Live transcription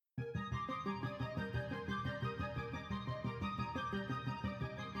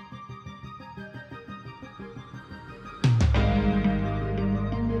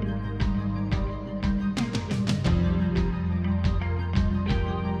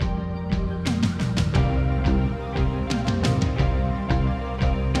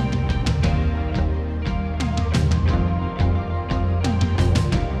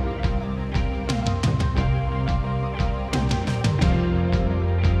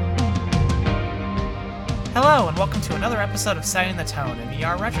Hello, and welcome to another episode of Setting the Tone, an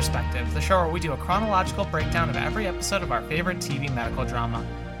ER Retrospective, the show where we do a chronological breakdown of every episode of our favorite TV medical drama.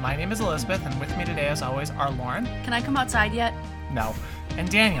 My name is Elizabeth, and with me today, as always, are Lauren. Can I come outside yet? No. And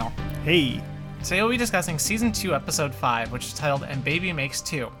Daniel. Hey. Today we'll be discussing Season 2, Episode 5, which is titled And Baby Makes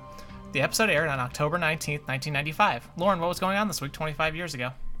Two. The episode aired on October 19th, 1995. Lauren, what was going on this week 25 years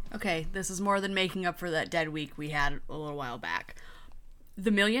ago? Okay, this is more than making up for that dead week we had a little while back. The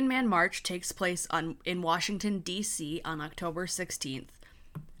Million Man March takes place in Washington, D.C. on October 16th.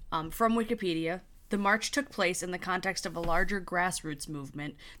 From Wikipedia, the march took place in the context of a larger grassroots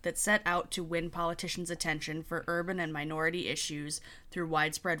movement that set out to win politicians' attention for urban and minority issues through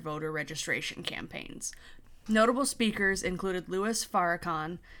widespread voter registration campaigns. Notable speakers included Louis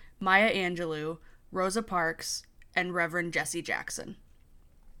Farrakhan, Maya Angelou, Rosa Parks, and Reverend Jesse Jackson.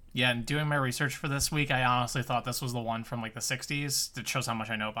 Yeah, and doing my research for this week, I honestly thought this was the one from, the 60s. It shows how much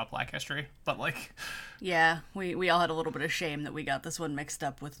I know about Black history. But, Yeah, we all had a little bit of shame that we got this one mixed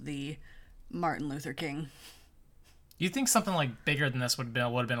up with the Martin Luther King. You'd think something, bigger than this would have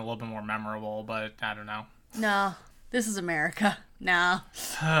been a little bit more memorable, but I don't know. No, this is America. No.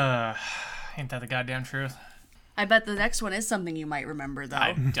 Ain't that the goddamn truth? I bet the next one is something you might remember, though.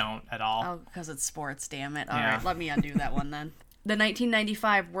 I don't at all. Oh, because it's sports, damn it. All Yeah. right, let me undo that one then. The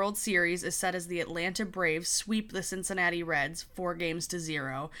 1995 World Series is set as the Atlanta Braves sweep the Cincinnati Reds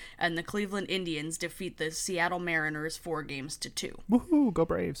 4-0, and the Cleveland Indians defeat the Seattle Mariners 4-2. Woohoo, go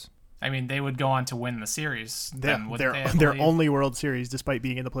Braves. I mean, they would go on to win the series. Their only World Series, despite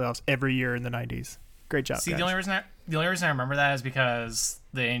being in the playoffs every year in the 90s. Great job, See, guys. the only reason I remember that is because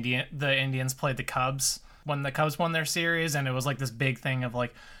the Indians played the Cubs when the Cubs won their series, and it was this big thing of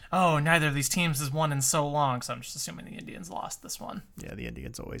oh, neither of these teams has won in so long, so I'm just assuming the Indians lost this one. Yeah, the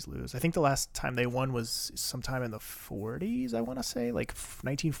Indians always lose. I think the last time they won was sometime in the 40s, I want to say,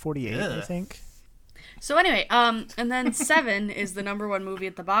 1948, Ugh. I think. So anyway, and then Seven is the #1 movie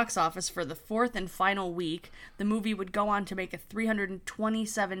at the box office for the fourth and final week. The movie would go on to make a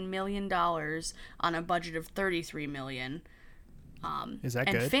 $327 million on a budget of $33 million. Is that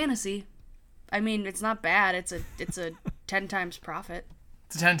and good? Fantasy, I mean, it's not bad. It's a 10 times profit.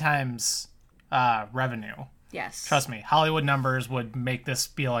 It's 10 times revenue. Yes. Trust me, Hollywood numbers would make this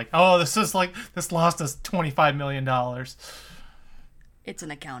be oh, this lost us $25 million. It's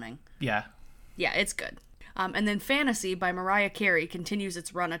an accounting. Yeah. Yeah, it's good. And then Fantasy by Mariah Carey continues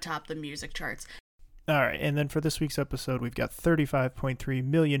its run atop the music charts. All right, and then for this week's episode, we've got 35.3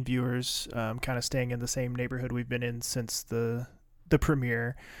 million viewers, kind of staying in the same neighborhood we've been in since the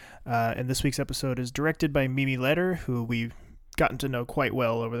premiere. And this week's episode is directed by Mimi Leder, who we've gotten to know quite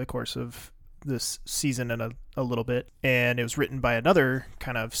well over the course of this season and a little bit. And it was written by another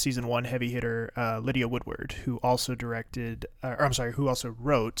kind of season 1 heavy hitter, Lydia Woodward, who also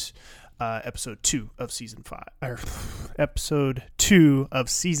wrote episode 2 of season 5, or episode 2 of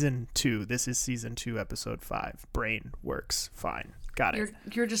season 2. This is season 2, episode 5. Brain works fine. Got it.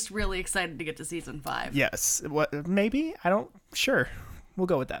 You're just really excited to get to season 5. Yes. What? Maybe? Sure. We'll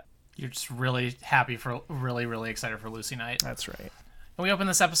go with that. You're just really happy really, really excited for Lucy Knight. That's right. And we open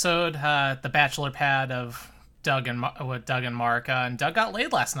this episode at the bachelor pad of Doug and Mark, and Doug got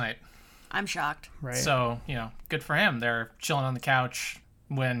laid last night. I'm shocked. Right. So, good for him. They're chilling on the couch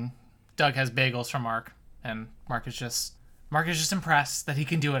when Doug has bagels from Mark, and Mark is just impressed that he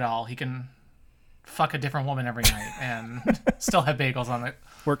can do it all. He can fuck a different woman every night and still have bagels on it.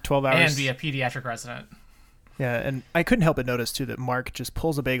 Work 12 hours. And be a pediatric resident. Yeah, and I couldn't help but notice, too, that Mark just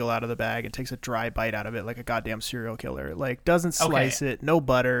pulls a bagel out of the bag and takes a dry bite out of it like a goddamn serial killer. Doesn't slice it, no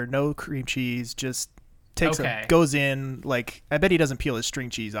butter, no cream cheese, just goes in, I bet he doesn't peel his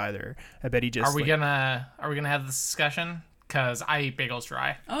string cheese either. I bet he just... Are we gonna have this discussion? Because I eat bagels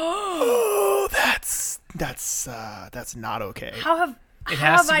dry. Oh, that's not okay. How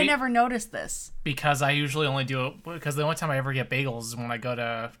have I never noticed this? Because I usually only do it because the only time I ever get bagels is when I go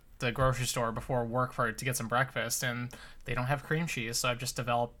to the grocery store before work to get some breakfast, and they don't have cream cheese, so I just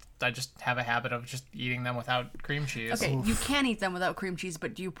have a habit of just eating them without cream cheese. Okay, you can eat them without cream cheese,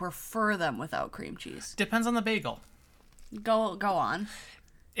 but do you prefer them without cream cheese? Depends on the bagel. Go on.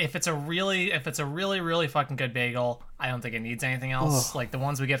 If it's a really really fucking good bagel, I don't think it needs anything else. The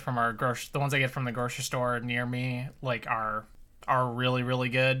ones we get from the ones I get from the grocery store near me are really really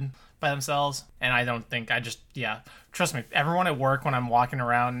good by themselves, and I don't think trust me, everyone at work when I'm walking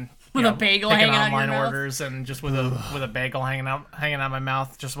around with a bagel hanging out online your mouth, orders and just with a bagel hanging out my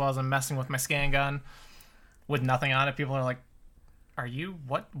mouth just while I'm messing with my scan gun with nothing on it, people are like, "Are you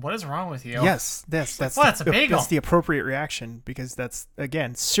what is wrong with you?" Yes, that's a bagel. That's the appropriate reaction, because that's,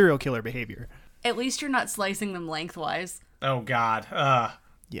 again, serial killer behavior. At least you're not slicing them lengthwise. Oh God,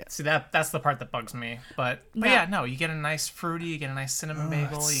 Yeah. See, that's the part that bugs me. But No. yeah, no, you get a nice fruity, you get a nice cinnamon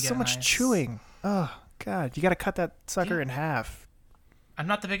bagel. You get so a much nice... chewing. Oh God, you got to cut that sucker in half. I'm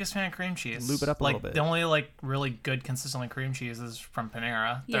not the biggest fan of cream cheese. Lube it up a like, little bit. The only like really good consistently cream cheese is from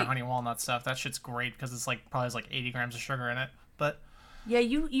Panera. Their Yeah. honey walnut stuff. That shit's great because it's like probably has like 80 grams of sugar in it. But Yeah,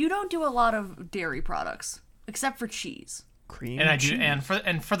 you don't do a lot of dairy products except for cheese. Cream and I do cheese.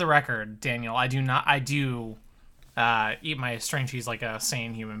 and for the record, Daniel, I do eat my string cheese like a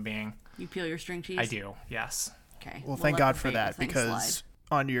sane human being. You peel your string cheese? I do. Yes. Okay. Well, we'll thank let God the for bagel that, thing because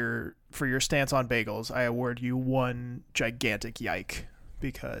slide. for your stance on bagels, I award you one gigantic yike,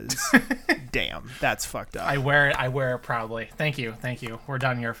 because damn, that's fucked up. I wear it proudly. Thank you. We're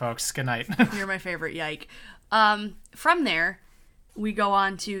done here, folks. Good night. You're my favorite yike. From there, we go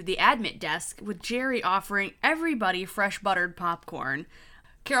on to the admit desk with Jerry offering everybody fresh buttered popcorn.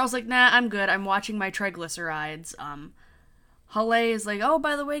 Carol's like, nah, I'm good. I'm watching my triglycerides. Halle is like, oh,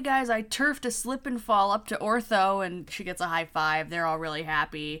 by the way, guys, I turfed a slip and fall up to ortho, and she gets a high five. They're all really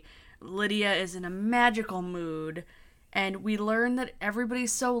happy. Lydia is in a magical mood, and we learn that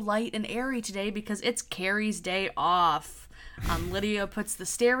everybody's so light and airy today because it's Carrie's day off. Lydia puts the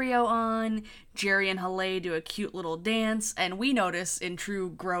stereo on, Jerry and Halle do a cute little dance, and we notice, in true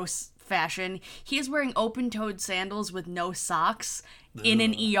gross fashion, he is wearing open-toed sandals with no socks in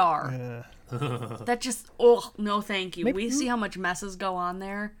an ER. That just, no thank you. We see how much messes go on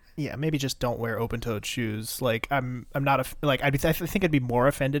there. Yeah, maybe just don't wear open-toed shoes. Like I'm not I think I'd be more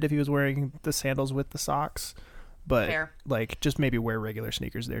offended if he was wearing the sandals with the socks. But Fair. like, just maybe wear regular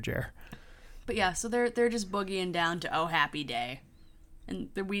sneakers there, Jer. But yeah, so they're just boogieing down to Oh Happy Day. And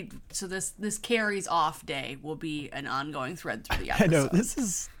this Carrie's off day will be an ongoing thread through the I episode. know this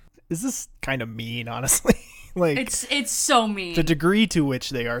is kind of mean, honestly. Like, It's so mean. the degree to which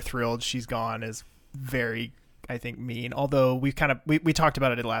they are thrilled she's gone is very, I think, mean. Although we talked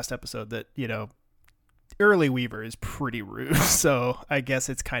about it in the last episode that, you know, early Weaver is pretty rude, so I guess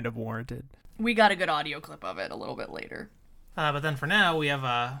it's kind of warranted. We got a good audio clip of it a little bit later. But then for now, we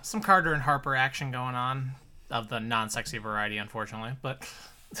have some Carter and Harper action going on, of the non-sexy variety, unfortunately. But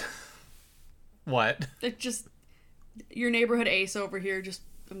what? It just, your neighborhood ace over here,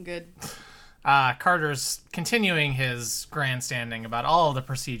 I'm good. Carter's continuing his grandstanding about all of the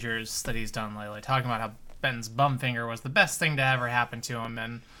procedures that he's done lately, talking about how Benton's bum finger was the best thing to ever happen to him,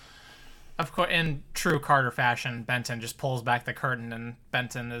 and of course, in true Carter fashion, Benton just pulls back the curtain, and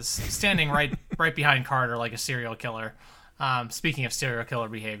Benton is standing right behind Carter like a serial killer. Speaking of serial killer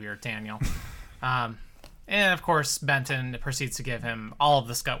behavior, Daniel. And of course, Benton proceeds to give him all of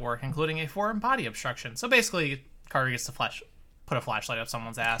the scut work, including a foreign body obstruction. So basically, Carter gets to put a flashlight up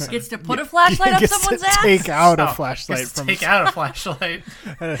someone's ass. Gets to put a flashlight up Gets someone's to ass? take out a flashlight Gets to from. take out a flashlight.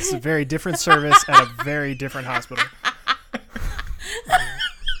 It's a very different service at a very different hospital.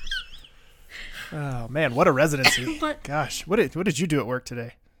 Oh man, what a residency! But- Gosh, what did you do at work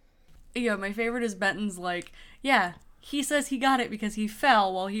today? Yeah, my favorite is Benton's like, yeah, he says he got it because he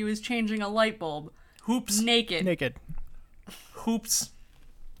fell while he was changing a light bulb. Hoops. Naked. Hoops.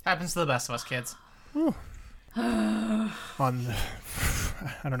 Happens to the best of us, kids. I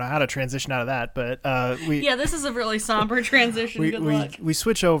don't know how to transition out of that, but Yeah, this is a really somber transition. Good luck. we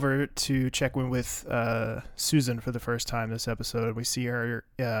switch over to check in with Susan for the first time this episode. We see her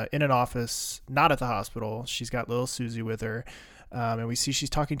in an office, not at the hospital. She's got little Susie with her, and we see she's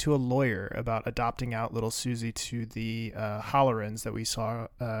talking to a lawyer about adopting out little Susie to the Hollerins that we saw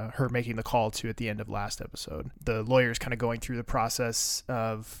her making the call to at the end of last episode. The lawyer's kind of going through the process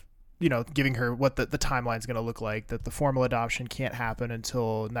of, you know, giving her what the timeline's going to look like, that the formal adoption can't happen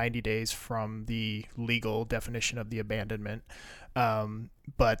until 90 days from the legal definition of the abandonment.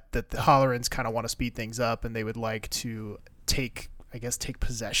 But that the Hollerins kind of want to speed things up, and they would like to take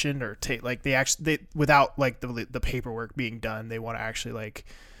possession, or they without like the paperwork being done, they want to actually like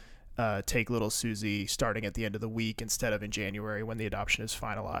take little Susie starting at the end of the week instead of in January when the adoption is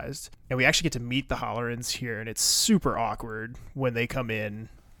finalized. And we actually get to meet the Hollerins here, and it's super awkward when they come in.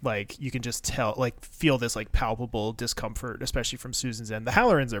 Like, you can just tell, like, feel this like palpable discomfort, especially from Susan's end. The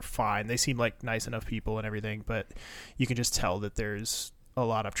Hollerins are fine. They seem like nice enough people and everything, but you can just tell that there's a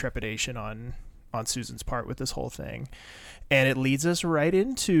lot of trepidation on Susan's part with this whole thing. And it leads us right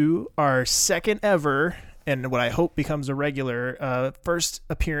into our second ever, and what I hope becomes a regular, first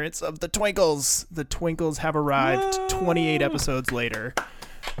appearance of the Twinkles. The Twinkles have arrived 28 episodes later.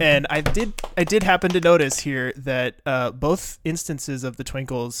 And I did happen to notice here that both instances of the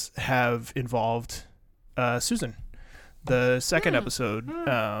Twinkles have involved Susan. The second episode,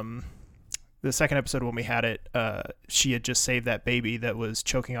 when we had it, she had just saved that baby that was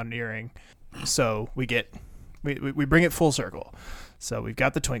choking on an earring. So we bring it full circle. So we've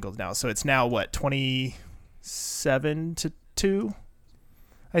got the Twinkles now. So it's now what, 27-2,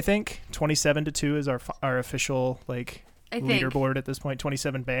 I think. 27-2 is our official like leaderboard at this point.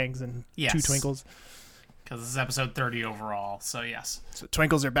 27 bangs and 2 Twinkles. Because this is episode 30 overall. So yes. So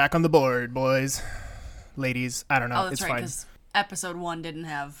Twinkles are back on the board, boys, ladies. I don't know. Oh, that's it's right. fine. Because episode 1 didn't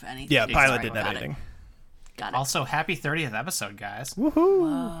have anything. Yeah, pilot didn't have anything. Got it. Also, happy 30th episode, guys. Woohoo!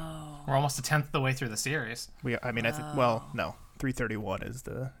 Whoa. We're almost a 10th of the way through the series. I think. Well, no. 331 is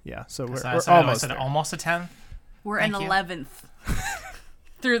the So we're I almost said there. almost a 10th. We're in 11th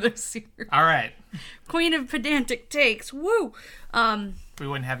through the series. All right. Queen of pedantic takes. Woo! We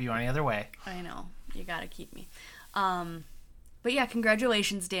wouldn't have you any other way. I know. You gotta keep me. But yeah,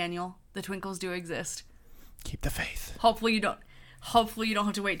 congratulations, Daniel. The Twinkles do exist. Keep the faith. Hopefully you don't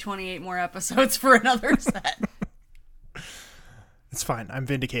have to wait 28 more episodes for another set. It's fine. I'm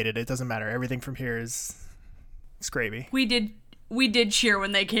vindicated. It doesn't matter. Everything from here is gravy. We did cheer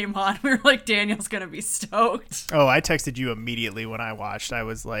when they came on. We were like, Daniel's gonna be stoked. Oh, I texted you immediately when I watched. I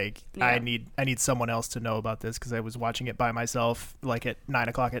was like, Yeah. I need someone else to know about this because I was watching it by myself, like at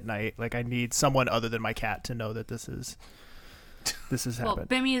 9:00 at night. Like I need someone other than my cat to know that this has Well,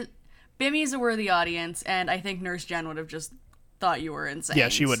 happened. Bimmy's a worthy audience, and I think Nurse Jen would have just thought you were insane. Yeah,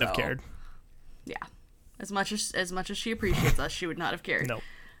 she wouldn't have so, cared. Yeah, as much as she appreciates us, she would not have cared. Nope.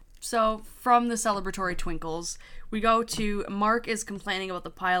 So, from the celebratory Twinkles, we go to Mark is complaining about the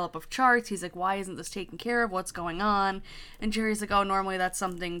pileup of charts. He's like, why isn't this taken care of? What's going on? And Jerry's like, oh, normally that's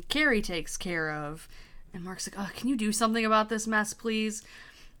something Carrie takes care of. And Mark's like, oh, can you do something about this mess, please?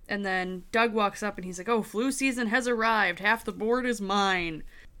 And then Doug walks up and he's like, oh, flu season has arrived. Half the board is mine.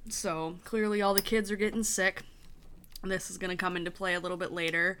 So, clearly all the kids are getting sick. This is going to come into play a little bit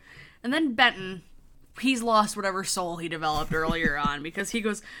later. And then Benton, he's lost whatever soul he developed earlier on because he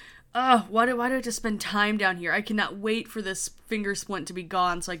goes, why do I have to spend time down here? I cannot wait for this finger splint to be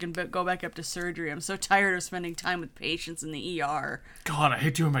gone so I can go back up to surgery. I'm so tired of spending time with patients in the ER. God, I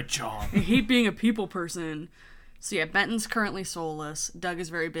hate doing my job. I hate being a people person. So yeah, Benton's currently soulless. Doug is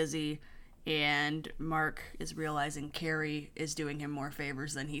very busy. And Mark is realizing Carrie is doing him more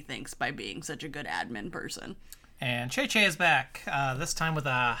favors than he thinks by being such a good admin person. And Che Che is back, this time with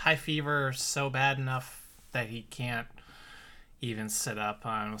a high fever so bad enough that he can't even sit up.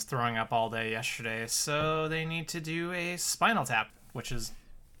 Was throwing up all day yesterday, so they need to do a spinal tap, which is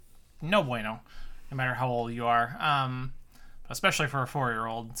no bueno, no matter how old you are, especially for a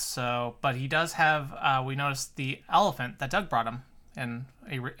 4-year-old. So, but he does have, we noticed the elephant that Doug brought him in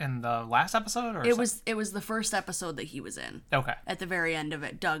the last episode, or it was the first episode that he was in. Okay. At the very end of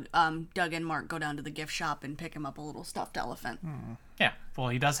it, Doug and Mark go down to the gift shop and pick him up a little stuffed elephant. Yeah, well,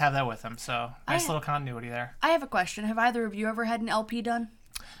 he does have that with him, so nice little continuity there. I have a question. Have either of you ever had an LP done?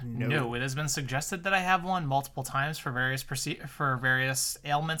 No, it has been suggested that I have one multiple times for various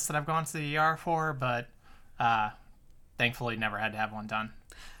ailments that I've gone to the ER for, but thankfully never had to have one done.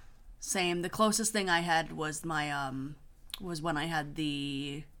 Same. The closest thing I had was my was when I had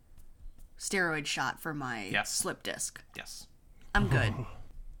the steroid shot for my slip disc. Yes. I'm good.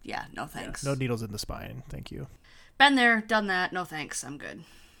 Yeah, no thanks. No needles in the spine. Thank you. Been there, done that. No thanks. I'm good.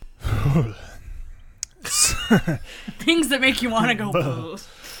 Things that make you want to go boo.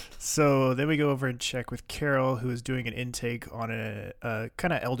 So then we go over and check with Carol, who is doing an intake on a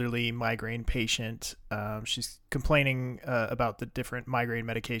kind of elderly migraine patient. She's complaining about the different migraine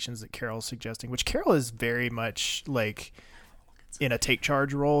medications that Carol's suggesting, which Carol is very much like in a take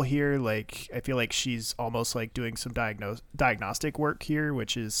charge role here. Like I feel like she's almost like doing some diagnostic work here,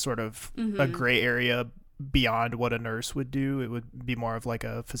 which is sort of a gray area beyond what a nurse would do. It would be more of like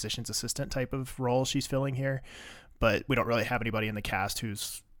a physician's assistant type of role she's filling here, but we don't really have anybody in the cast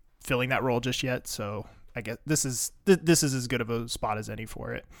who's filling that role just yet, so I guess this is as good of a spot as any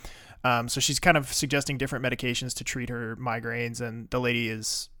for it. So she's kind of suggesting different medications to treat her migraines, and the lady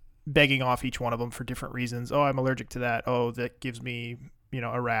is begging off each one of them for different reasons. Oh, I'm allergic to that. Oh, that gives me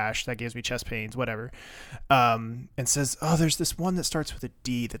a rash. That gives me chest pains, whatever. And says, oh, there's this one that starts with a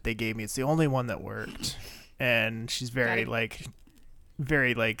D that they gave me. It's the only one that worked. And she's very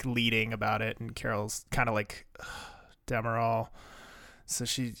leading about it, and Carol's kind of like, Demerol. So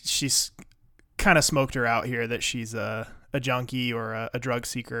she's kind of smoked her out here that she's a junkie or a drug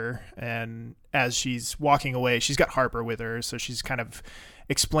seeker. And as she's walking away, she's got Harper with her. So she's kind of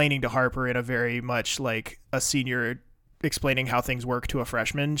explaining to Harper in a very much like a senior explaining how things work to a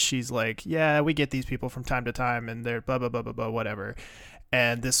freshman. She's like, yeah, we get these people from time to time and they're blah, blah, blah, blah, blah, whatever.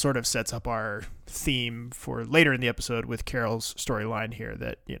 And this sort of sets up our theme for later in the episode with Carol's storyline here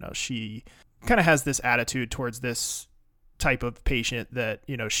that, she kind of has this attitude towards this type of patient that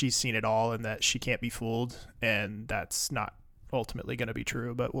she's seen it all and that she can't be fooled, and that's not ultimately going to be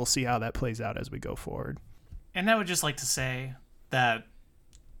true, but we'll see how that plays out as we go forward. And I would just like to say that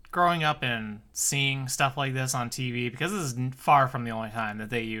growing up and seeing stuff like this on TV, because this is far from the only time that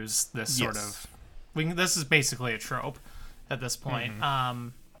they use this sort of... this is basically a trope at this point.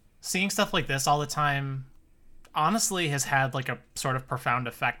 Seeing stuff like this all the time honestly has had like a sort of profound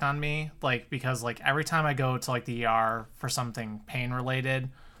effect on me, like, because like every time I go to like the ER for something pain related,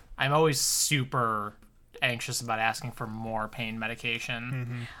 I'm always super anxious about asking for more pain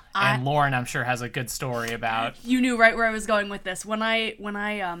medication. And Lauren, I'm sure, has a good story about... You knew right where I was going with this.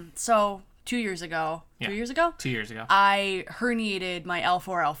 So 2 years ago, Yeah. 2 years ago, 2 years ago. I herniated my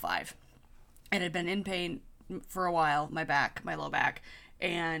L4, L5. It had been in pain for a while, my low back,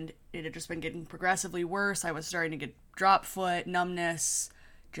 and it had just been getting progressively worse. I was starting to get drop foot, numbness,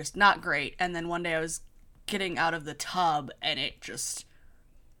 just not great. And then one day I was getting out of the tub, and it just...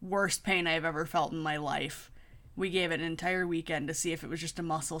 worst pain I've ever felt in my life. We gave it an entire weekend to see if it was just a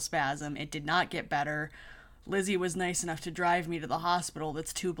muscle spasm. It did not get better. Lizzie was nice enough to drive me to the hospital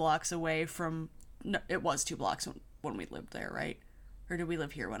that's 2 blocks away from... No, it was 2 blocks when we lived there, right? Or did we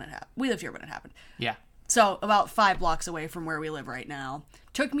live here when it happened? We lived here when it happened. Yeah. So about 5 blocks away from where we live right now.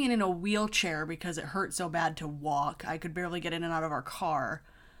 Took me in a wheelchair because it hurt so bad to walk. I could barely get in and out of our car.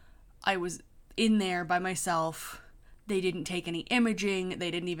 I was in there by myself. They didn't take any imaging.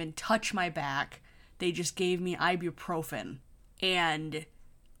 They didn't even touch my back. They just gave me ibuprofen. And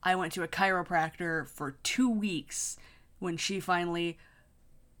I went to a chiropractor for 2 weeks when she finally,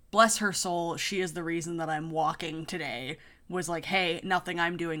 bless her soul, she is the reason that I'm walking today, was like, hey, nothing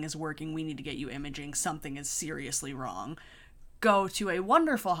I'm doing is working. We need to get you imaging. Something is seriously wrong. Go to a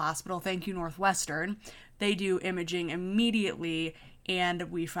wonderful hospital. Thank you, Northwestern. They do imaging immediately.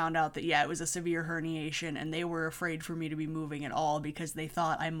 And we found out that, yeah, it was a severe herniation, and they were afraid for me to be moving at all because they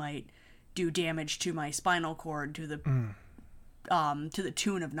thought I might do damage to my spinal cord to the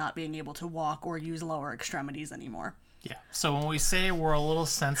tune of not being able to walk or use lower extremities anymore. Yeah. So when we say we're a little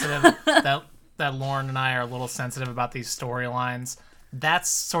sensitive, that Lauren and I are a little sensitive about these storylines, that's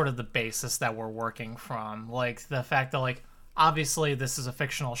sort of the basis that we're working from. Like, the fact that, like, obviously this is a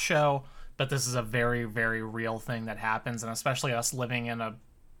fictional show, but this is a very, very real thing that happens, and especially us living in a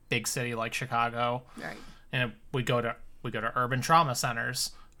big city like Chicago. Right. And we go to urban trauma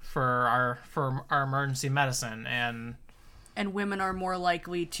centers for our emergency medicine, and women are more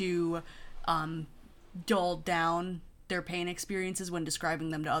likely to dull down their pain experiences when describing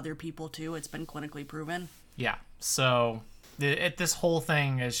them to other people too. It's been clinically proven. Yeah. So this whole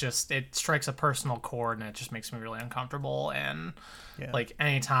thing is just, it strikes a personal chord, and it just makes me really uncomfortable. And like,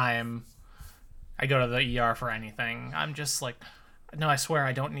 anytime I go to the ER for anything, I'm just like, no, I swear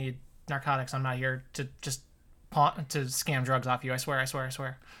I don't need narcotics. I'm not here to just to scam drugs off you. I swear.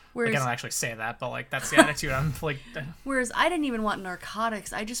 Whereas, like, I don't actually say that, but like, that's the attitude. I'm like. Whereas I didn't even want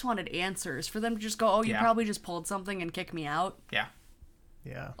narcotics. I just wanted answers for them to just go, oh, you probably just pulled something and kick me out. Yeah.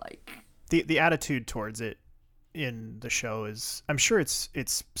 Yeah. Like, the attitude towards it in the show is, I'm sure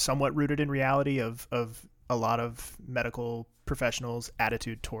it's somewhat rooted in reality of a lot of medical professionals'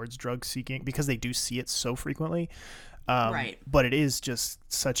 attitude towards drug seeking, because they do see it so frequently. Right. But it is just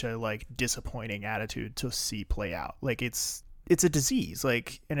such a like disappointing attitude to see play out. Like, it's a disease,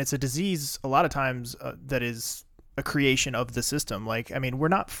 like, and it's a disease a lot of times that is a creation of the system. Like, I mean, we're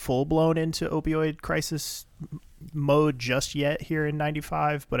not full blown into opioid crisis mode just yet here in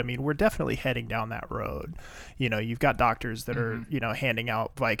 95, but I mean, we're definitely heading down that road. You know, you've got doctors that are, you know, handing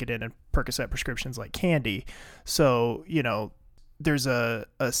out Vicodin and Percocet prescriptions like candy. So, you know, there's a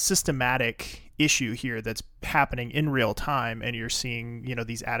systematic issue here that's happening in real time, and you're seeing, you know,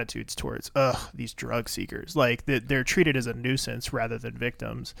 these attitudes towards these drug seekers, like they're treated as a nuisance rather than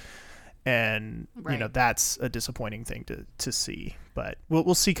victims. And you know, that's a disappointing thing to see, but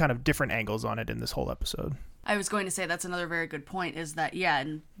we'll see kind of different angles on it in this whole episode. I was going to say that's another very good point, is that, yeah,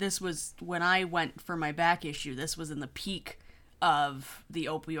 and this was when I went for my back issue, this was in the peak of the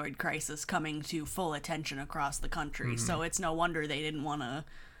opioid crisis coming to full attention across the country. So it's no wonder they didn't want to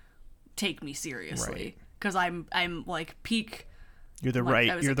take me seriously, because I'm like peak. You're the like,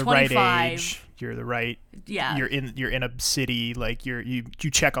 right. You're the 25. Right age. You're the right. Yeah. You're in a city, like you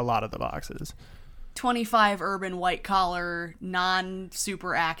check a lot of the boxes. 25, urban, white collar, non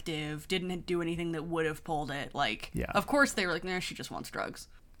super active, didn't do anything that would have pulled it. Like, of course they were like, nah, she just wants drugs.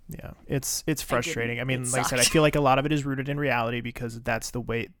 Yeah, it's frustrating. I mean, like I said, I feel like a lot of it is rooted in reality, because that's the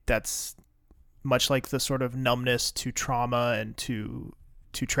way. That's much like the sort of numbness to trauma and to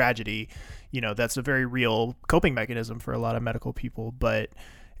tragedy. You know, that's a very real coping mechanism for a lot of medical people. But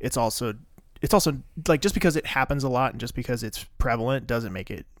it's also like, just because it happens a lot and just because it's prevalent doesn't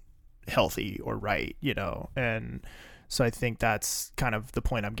make it healthy or right. You know, and So I think that's kind of the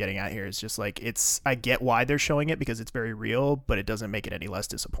point I'm getting at here, is just like, I get why they're showing it because it's very real, but it doesn't make it any less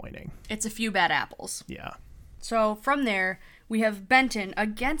disappointing. It's a few bad apples. Yeah. So from there, we have Benton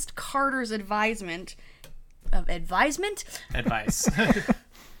against Carter's advisement. Advice.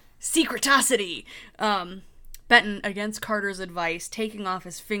 Secretosity. Benton, against Carter's advice, taking off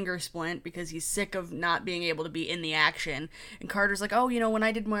his finger splint because he's sick of not being able to be in the action. And Carter's like, oh, when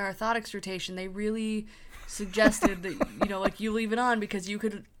I did my orthotics rotation, they really suggested that, like, you leave it on because you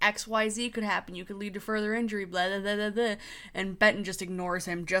could, XYZ could happen. You could lead to further injury, blah, blah, blah, blah, blah. And Benton just ignores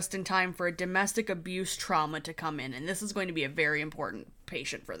him just in time for a domestic abuse trauma to come in. And this is going to be a very important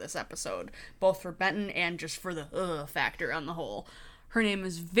patient for this episode, both for Benton and just for the factor on the whole. Her name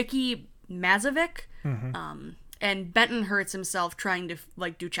is Vicky Mazovic. And Benton hurts himself trying to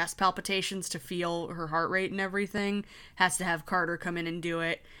do chest palpitations to feel her heart rate and everything. Has to have Carter come in and do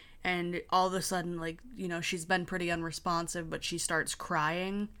it. And all of a sudden, she's been pretty unresponsive, but she starts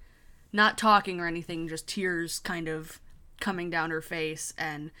crying. Not talking or anything, just tears kind of coming down her face.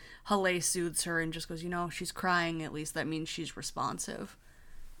 And Halle soothes her and just goes, she's crying. At least that means she's responsive.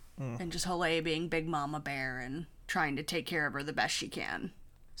 And just Halle being big mama bear and trying to take care of her the best she can.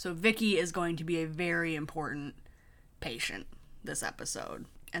 So Vicky is going to be a very important patient this episode.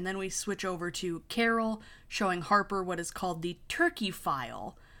 And then we switch over to Carol showing Harper what is called the turkey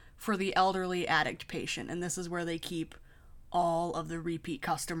file for the elderly addict patient. And this is where they keep all of the repeat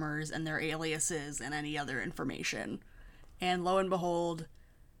customers and their aliases and any other information. And lo and behold,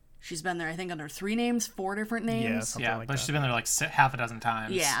 she's been there, I think, under 3 names, 4 different names. Yeah, like but that. she's been there like half a dozen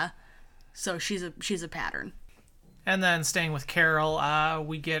times. Yeah. So she's a pattern. And then staying with Carol,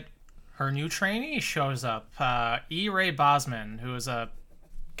 we get her new trainee shows up, E. Ray Bosman, who is a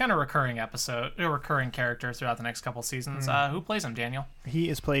kind of recurring character throughout the next couple seasons. Who plays him, Daniel? He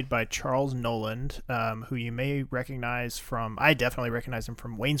is played by Charles Noland, who you may recognize from, I definitely recognize him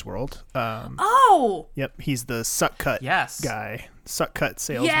from Wayne's World. Oh! Yep, he's the suck cut guy. Suck cut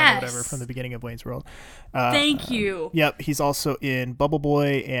salesman or whatever from the beginning of Wayne's World. Thank you. Yep, he's also in Bubble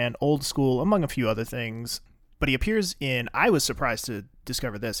Boy and Old School, among a few other things. But he appears in, I was surprised to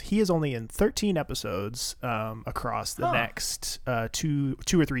discover this, he is only in 13 episodes across the next 2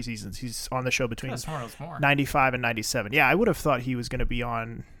 or 3 seasons. He's on the show between 95 and 97. Yeah, I would have thought he was going to be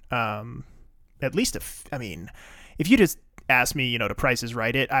on at least, if you just asked me, to Price is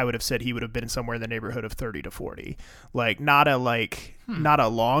Right it, I would have said he would have been somewhere in the neighborhood of 30 to 40. Like, not a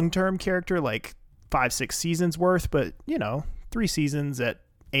long-term character, like 5-6 seasons worth, but, 3 seasons at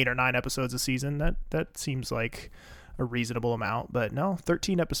 8 or 9 episodes a season, that seems like a reasonable amount. But no,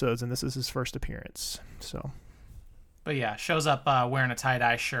 13 episodes, and this is his first appearance. So, but yeah, shows up wearing a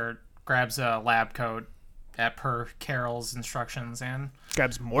tie-dye shirt, grabs a lab coat per Carol's instructions, and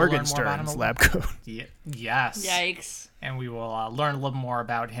grabs Morgenstern's lab coat. Yes. Yikes. And we will learn a little more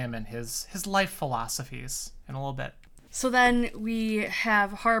about him and his life philosophies in a little bit. So then we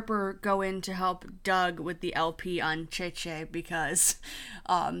have Harper go in to help Doug with the LP on Cheche because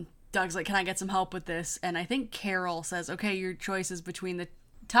Doug's like, can I get some help with this? And I think Carol says, okay, your choice is between the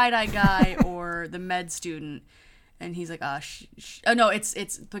tie-dye guy or the med student. And he's like, oh no, it's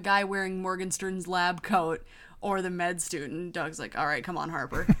the guy wearing Morgenstern's lab coat or the med student. Doug's like, all right, come on,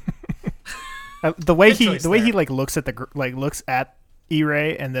 Harper. the way he looks at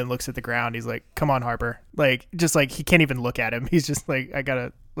E-Ray and then looks at the ground, he's like, come on, Harper. Like, just like, he can't even look at him. He's just like,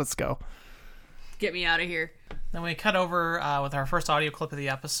 let's go. Get me out of here. Then we cut over with our first audio clip of the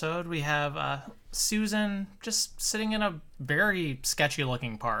episode. We have Susan just sitting in a very sketchy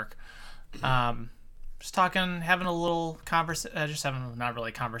looking park. Just talking, having a little conversation, just having, not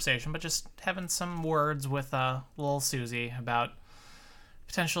really conversation, but just having some words with little Susie about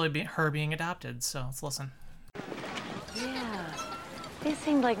potentially her being adopted. So let's listen. Yeah. They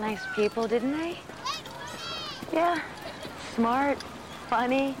seemed like nice people, didn't they? Yeah. Smart,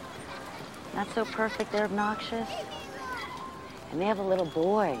 funny, not so perfect they're obnoxious. And they have a little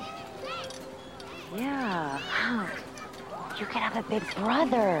boy. Yeah. You could have a big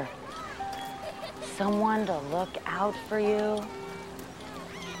brother. Someone to look out for you,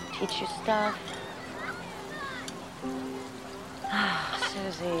 teach you stuff.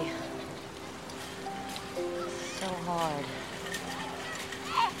 Susie. So hard.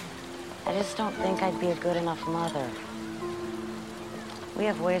 I just don't think I'd be a good enough mother. We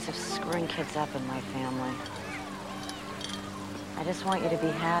have ways of screwing kids up in my family. I just want you to be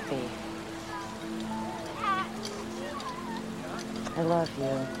happy. I love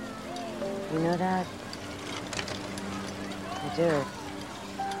you. You know that? I do.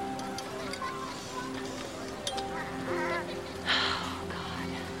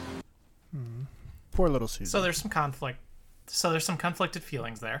 Poor little Susan. So there's some conflict. So there's some conflicted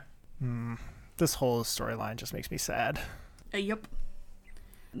feelings there. This whole storyline just makes me sad. Yep.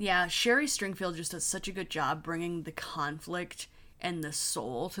 Yeah, Sherry Stringfield just does such a good job bringing the conflict and the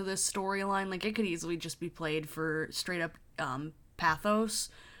soul to this storyline. Like, it could easily just be played for straight up pathos,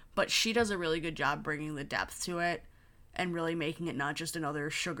 but she does a really good job bringing the depth to it and really making it not just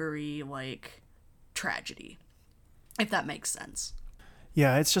another sugary, like, tragedy, if that makes sense.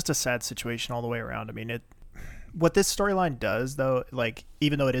 Yeah, it's just a sad situation all the way around. I mean, what this storyline does, though, like,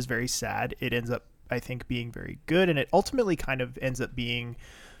 even though it is very sad, it ends up, I think, being very good, and it ultimately kind of ends up being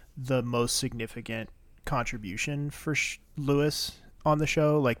the most significant contribution for Lewis on the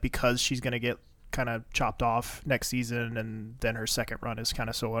show, like, because she's going to get kind of chopped off next season, and then her second run is kind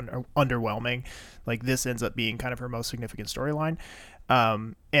of so underwhelming. Like, this ends up being kind of her most significant storyline.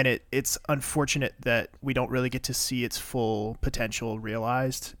 And it's unfortunate that we don't really get to see its full potential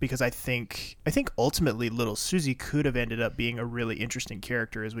realized, because I think ultimately little Susie could have ended up being a really interesting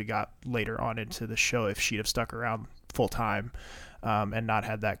character as we got later on into the show if she'd have stuck around full time, and not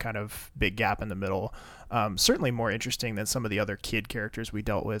had that kind of big gap in the middle. Certainly more interesting than some of the other kid characters we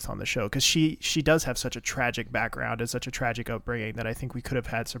dealt with on the show, because she does have such a tragic background and such a tragic upbringing that I think we could have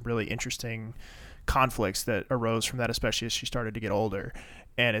had some really interesting conflicts that arose from that, especially as she started to get older.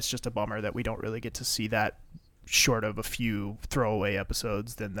 And it's just a bummer that we don't really get to see that, short of a few throwaway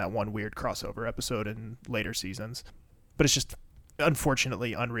episodes than that one weird crossover episode in later seasons. But it's just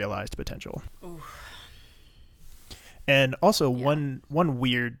unfortunately unrealized potential. Oof. And also one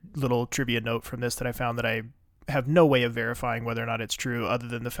weird little trivia note from this that I found that I have no way of verifying whether or not it's true, other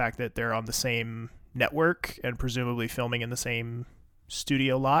than the fact that they're on the same network and presumably filming in the same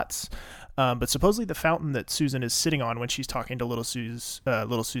studio lots. But supposedly the fountain that Susan is sitting on when she's talking to little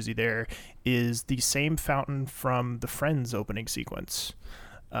Susie there is the same fountain from the Friends opening sequence.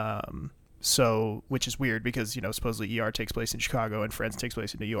 So, which is weird because, you know, supposedly ER takes place in Chicago and Friends takes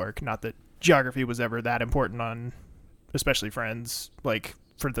place in New York. Not that geography was ever that important on, especially Friends, like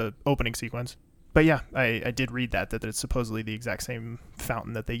for the opening sequence. But yeah, I did read that it's supposedly the exact same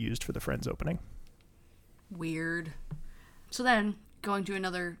fountain that they used for the Friends opening. Weird. So then, going to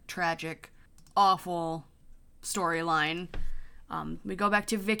another tragic, awful storyline, we go back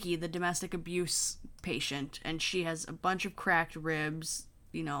to Vicky, the domestic abuse patient, and she has a bunch of cracked ribs,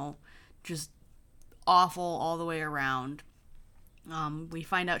 you know, just awful all the way around. We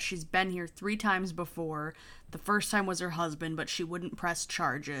find out she's been here 3 times before. The first time was her husband, but she wouldn't press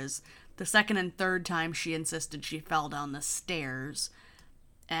charges. The second and third time she insisted she fell down the stairs.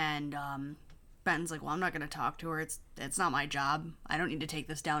 And Ben's like, well, I'm not going to talk to her. It's not my job. I don't need to take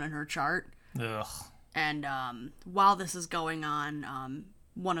this down in her chart. Ugh. And while this is going on,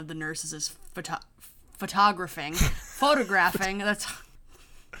 one of the nurses is photographing, that's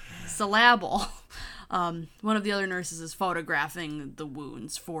syllable. One of the other nurses is photographing the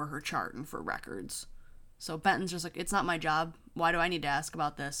wounds for her chart and for records. So Benton's just like, it's not my job. Why do I need to ask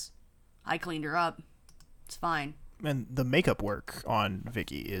about this? I cleaned her up. It's fine. And the makeup work on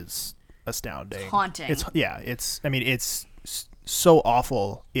Vicky is astounding. It's haunting. It's so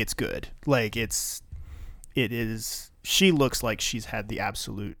awful. It's good. Like, it is. She looks like she's had the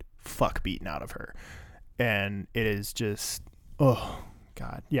absolute fuck beaten out of her. And it is just, oh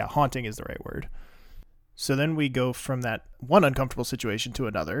God. Yeah. Haunting is the right word. So then we go from that one uncomfortable situation to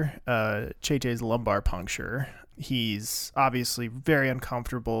another. Che-Che's lumbar puncture. He's obviously very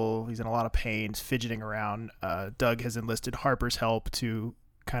uncomfortable. He's in a lot of pain, fidgeting around. Doug has enlisted Harper's help to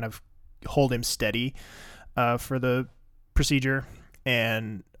kind of hold him steady for the procedure.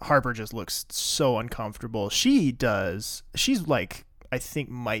 And Harper just looks so uncomfortable. She's like, I think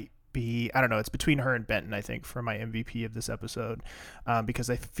might be, I don't know, it's between her and Benton, I think, for my MVP of this episode, because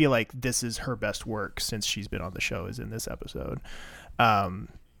I feel like this is her best work since she's been on the show, is in this episode.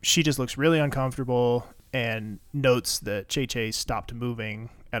 She just looks really uncomfortable and notes that Che-Che stopped moving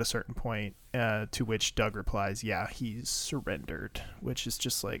at a certain point, to which Doug replies, yeah, he's surrendered, which is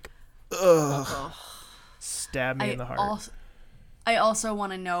just like, ugh, stab me in the heart. I also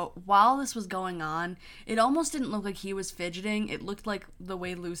want to note, while this was going on, it almost didn't look like he was fidgeting. It looked like the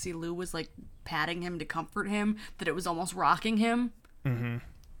way Lucy Liu was, like, patting him to comfort him, that it was almost rocking him. Mm-hmm.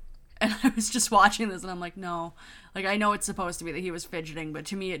 And I was just watching this, and I'm like, no. Like, I know it's supposed to be that he was fidgeting, but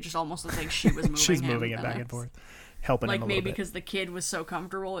to me, it just almost looked like she was moving She's him. moving him back and forth, helping him a little bit. Like, maybe because the kid was so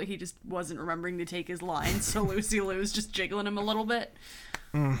comfortable, he just wasn't remembering to take his lines, so Lucy Liu's just jiggling him a little bit.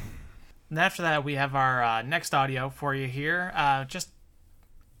 Mm. And after that, we have our next audio for you here. Just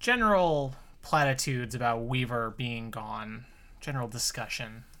general platitudes about Weaver being gone. General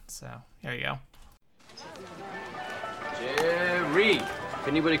discussion. So, here you go. Jerry, If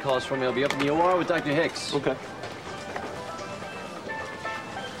anybody calls for me, I'll be up in the OR with Dr. Hicks. Okay.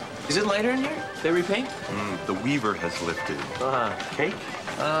 Is it lighter in here? They repaint? The weaver has lifted. Cake?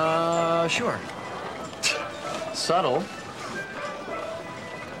 Sure. Subtle.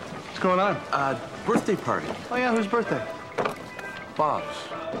 What's going on? Birthday party. Oh, yeah, whose birthday? Bob's.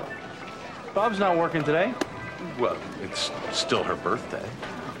 Bob's not working today. Well, it's still her birthday.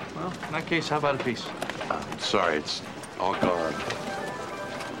 Well, in that case, how about a piece? Sorry, it's all gone.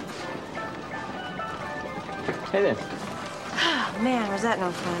 Hey there. Man, was that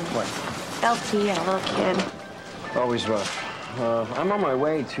no fun. What? LT and a little kid. Always rough. I'm on my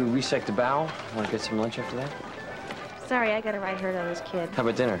way to resect the bow. Want to get some lunch after that? Sorry, I gotta ride herd on this kid. How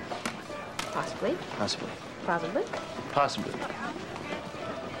about dinner? Possibly. Possibly. Possibly. Possibly.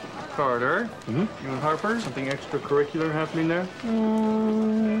 Carter, you and Harper, something extracurricular happening there?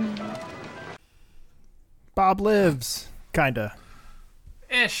 Bob lives. Kinda.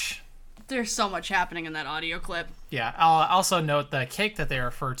 Ish. There's so much happening in that audio clip. Yeah. I'll also note the cake that they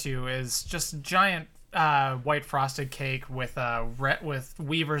refer to is just giant white frosted cake with with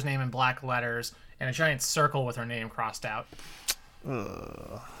Weaver's name in black letters and a giant circle with her name crossed out.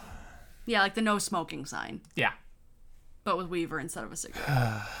 Yeah, like the no smoking sign, Yeah. but with Weaver instead of a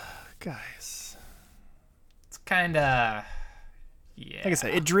cigarette. Guys. It's kind of... Yeah. Like I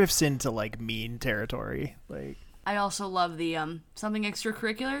said, it drifts into like mean territory. Like, I also love the something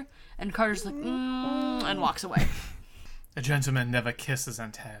extracurricular, and Carter's like, and walks away. A gentleman never kisses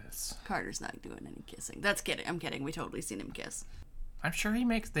and tells. Carter's not doing any kissing. That's kidding. I'm kidding. We totally seen him kiss. I'm sure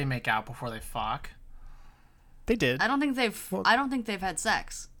they make out before they fuck. they did. I don't think they've had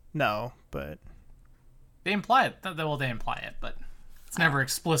sex. No, but They imply it. Well, they imply it, but it's never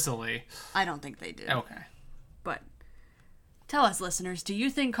explicitly. I don't think they did. Okay. But tell us, listeners, do you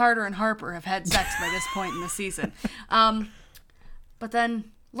think Carter and Harper have had sex by this point in the season? But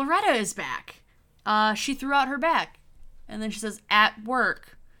then Loretta is back. She threw out her back. And then she says, at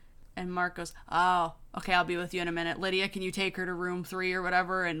work. And Mark goes, oh, okay, I'll be with you in a minute. Lydia, can you take her to room 3 or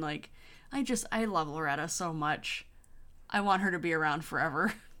whatever? And like, I love Loretta so much. I want her to be around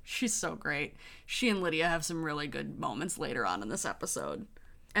forever. She's so great. She and Lydia have some really good moments later on in this episode.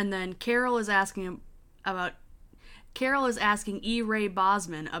 And then Carol is asking E. Ray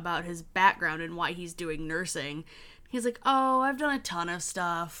Bosman about his background and why he's doing nursing. He's like, oh, I've done a ton of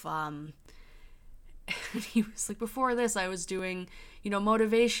stuff. He was like, before this, I was doing,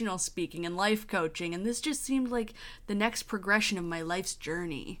 motivational speaking and life coaching, and this just seemed like the next progression of my life's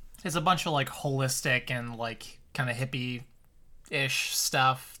journey. It's a bunch of like holistic and like kind of hippie-ish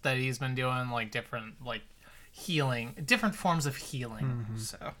stuff that he's been doing, like different like healing, different forms of healing.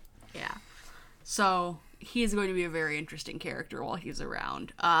 So Yeah. So he's going to be a very interesting character while he's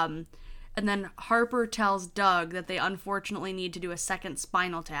around. And then Harper tells Doug that they unfortunately need to do a second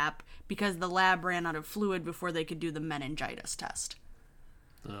spinal tap because the lab ran out of fluid before they could do the meningitis test.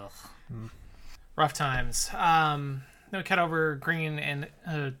 ugh. Rough times. Then we cut over Green, and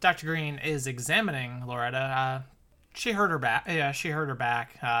Dr. Green is examining Loretta. She hurt her back. Yeah, she hurt her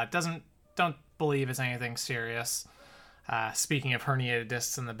back. Don't believe it's anything serious. Speaking of herniated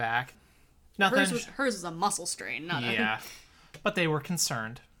discs in the back, nothing. Hers was a muscle strain, not Yeah, but they were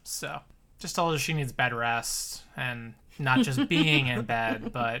concerned, so just told her she needs bed rest and not just being in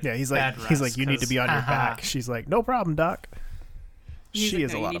bed, but yeah, he's bed like, rest, you need to be on your back. She's like, no problem, doc. She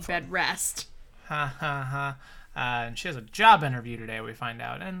is a lot of fun. You need bed rest. Ha ha ha. And she has a job interview today, we find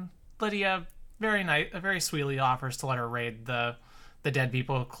out, and Lydia very sweetly offers to let her raid the dead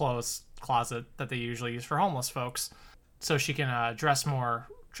people closet that they usually use for homeless folks, so she can dress more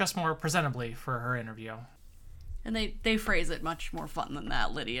presentably for her interview. And they phrase it much more fun than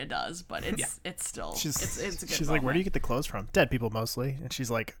that, Lydia does, but it's still it's a good She's like, where do you get the clothes from? Dead people mostly. And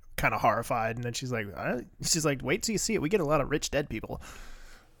she's like kind of horrified, and then she's like wait till you see it. We get a lot of rich dead people.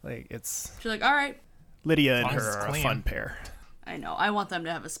 Like, it's She's like, all right. Lydia and long as her it's are a clean. fun pair. I know. I want them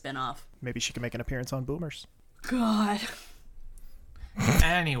to have a spin-off. Maybe she can make an appearance on Boomers. God.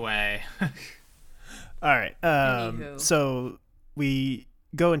 Anyway. All right. Anywho. So we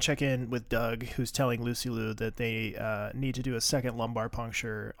go and check in with Doug, who's telling Lucy Liu that they need to do a second lumbar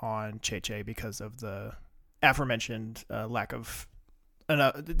puncture on Che because of the aforementioned lack of...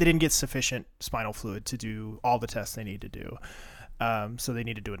 they didn't get sufficient spinal fluid to do all the tests they need to do. So they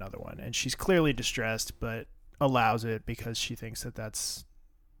need to do another one. And she's clearly distressed, but allows it because she thinks that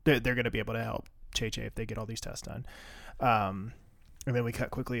they're going to be able to help Che if they get all these tests done. And then we cut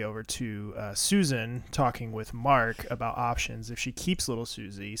quickly over to Susan talking with Mark about options if she keeps little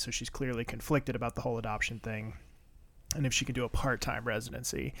Susie. So she's clearly conflicted about the whole adoption thing, and if she can do a part-time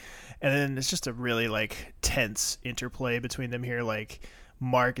residency. And then it's just a really like tense interplay between them here. Like,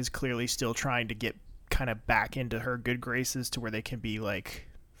 Mark is clearly still trying to get kind of back into her good graces to where they can be like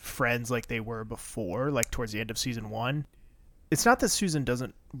friends like they were before, like towards the end of season 1. It's not that Susan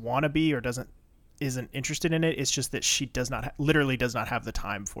doesn't want to be or isn't interested in it. It's just that she literally does not have the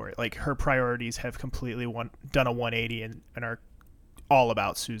time for it. Like her priorities have completely done a 180 and are all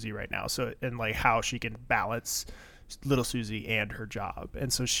about Susie right now. So, and like how she can balance little Susie and her job.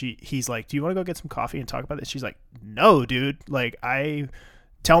 And so he's like, do you want to go get some coffee and talk about this? She's like, no, dude. Like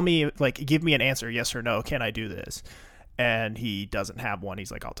tell me, like, give me an answer. Yes or no. Can I do this? And he doesn't have one.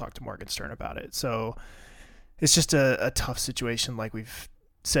 He's like, I'll talk to Morgenstern about it. So it's just a tough situation. Like we've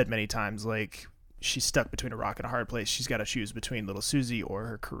said many times, like she's stuck between a rock and a hard place. She's got to choose between little Susie or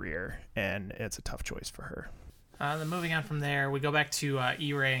her career. And it's a tough choice for her. Then moving on from there, we go back to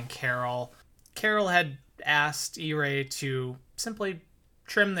E-Ray and Carol. Carol had asked E-Ray to simply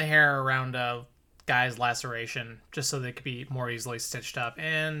trim the hair around a guy's laceration just so they could be more easily stitched up.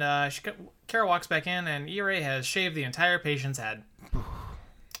 And Carol walks back in, and E-Ray has shaved the entire patient's head.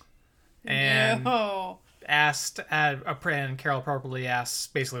 And and Carol appropriately asks,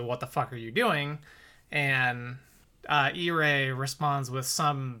 basically, what the fuck are you doing? And E-Ray responds with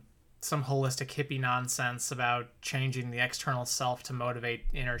some holistic hippie nonsense about changing the external self to motivate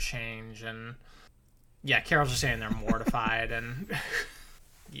inner change. And yeah, Carol's just standing there mortified. And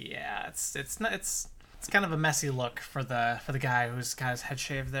yeah, it's kind of a messy look for the guy who's got his head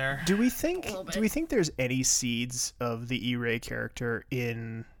shaved there. Do we think there's any seeds of the E-Ray character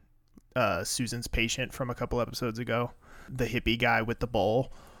in Susan's patient from a couple episodes ago? The hippie guy with the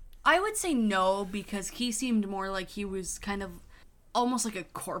bowl? I would say no, because he seemed more like he was kind of almost like a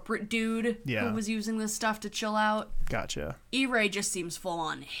corporate dude who was using this stuff to chill out. Gotcha. E-Ray just seems full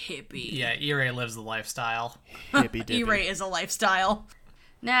on hippie. Yeah, E-Ray lives the lifestyle. Hippie dippy. E-Ray is a lifestyle.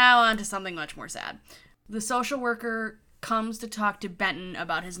 Now on to something much more sad. The social worker comes to talk to Benton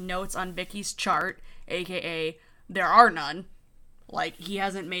about his notes on Vicky's chart, aka there are none. Like, he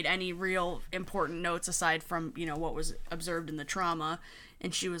hasn't made any real important notes aside from, what was observed in the trauma.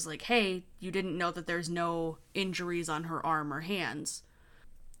 And she was like, hey, you didn't know that there's no injuries on her arm or hands.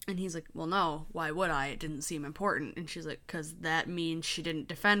 And he's like, well, no, why would I? It didn't seem important. And she's like, because that means she didn't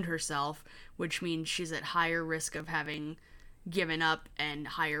defend herself, which means she's at higher risk of having given up and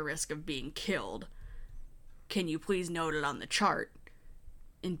higher risk of being killed. Can you please note it on the chart?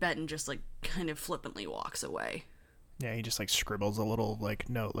 And Benton just, kind of flippantly walks away. Yeah, he just, scribbles a little,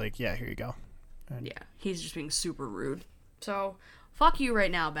 note, yeah, here you go. And yeah, he's just being super rude. So, fuck you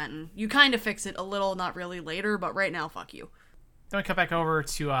right now, Benton. You kind of fix it a little, not really later, but right now, fuck you. Then we cut back over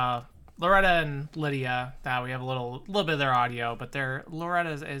to Loretta and Lydia. We have a little bit of their audio, but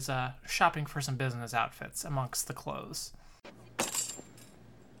Loretta is shopping for some business outfits amongst the clothes.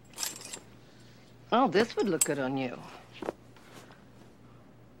 Oh, this would look good on you.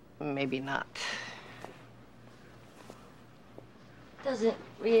 Maybe not. Doesn't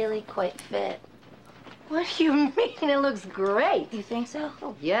really quite fit. What do you mean? It looks great. You think so?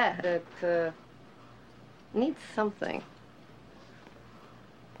 Oh, yeah. It needs something.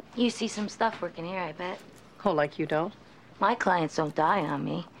 You see some stuff working here, I bet. Oh, like you don't? My clients don't die on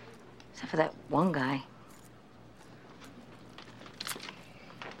me. Except for that one guy.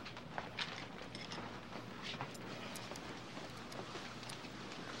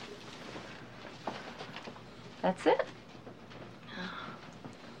 That's it?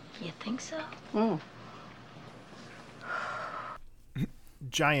 You think so?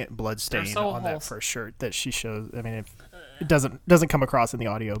 Giant blood stain so on that first shirt that she shows. I mean, it doesn't come across in the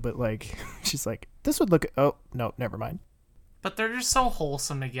audio, but she's like, this would look. Oh no, never mind. But they're just so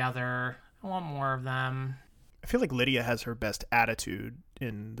wholesome together. I want more of them. I feel like Lydia has her best attitude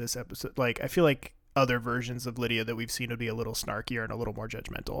in this episode. I feel like other versions of Lydia that we've seen would be a little snarkier and a little more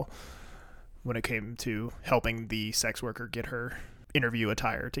judgmental when it came to helping the sex worker get her interview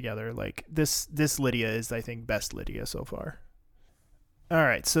attire together. This Lydia is, I think, best Lydia so far. All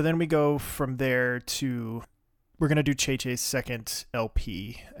right, so then we go from there to, we're going to do Che-Che's second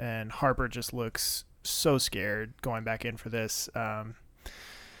LP, and Harper just looks so scared going back in for this.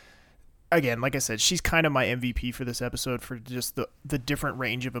 Again, like I said, she's kind of my MVP for this episode for just the different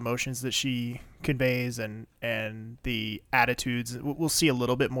range of emotions that she conveys and the attitudes. We'll see a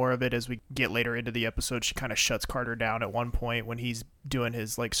little bit more of it as we get later into the episode. She kind of shuts Carter down at one point when he's doing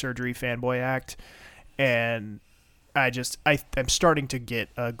his surgery fanboy act. And I'm starting to get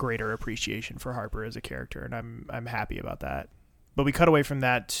a greater appreciation for Harper as a character, and I'm happy about that. But we cut away from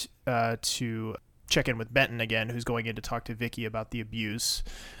that to check in with Benton again, who's going in to talk to Vicky about the abuse.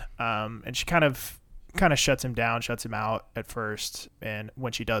 And she kind of shuts him down, shuts him out at first. And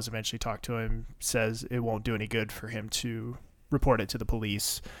when she does eventually talk to him, says it won't do any good for him to report it to the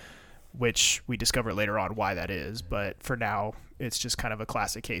police, which we discover later on why that is. But for now, it's just kind of a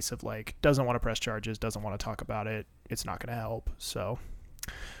classic case of like, doesn't want to press charges, doesn't want to talk about it. It's not going to help. So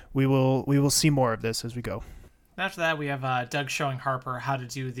we will see more of this as we go. After that, we have Doug showing Harper how to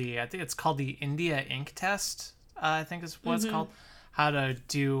do I think it's called the India ink test. I think is what it's called. How to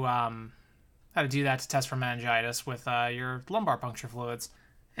do that to test for meningitis with your lumbar puncture fluids.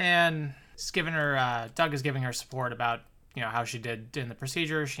 And Doug is giving her support about, how she did in the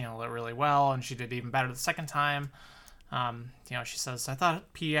procedure. She handled it really well, and she did even better the second time. She says, I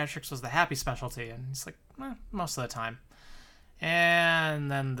thought pediatrics was the happy specialty. And he's like, most of the time. And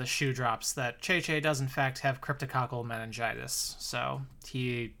then the shoe drops that Che does in fact have cryptococcal meningitis. So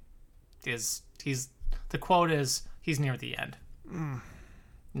the quote is, he's near the end.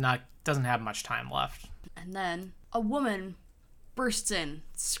 Doesn't have much time left. And then a woman bursts in,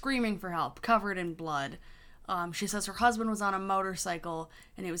 screaming for help, covered in blood. She says her husband was on a motorcycle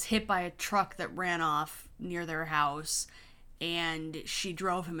and it was hit by a truck that ran off near their house. And she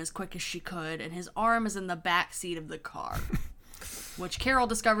drove him as quick as she could, and his arm is in the back seat of the car. Which Carol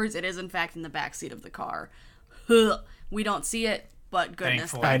discovers it is in fact in the back seat of the car. We don't see it, but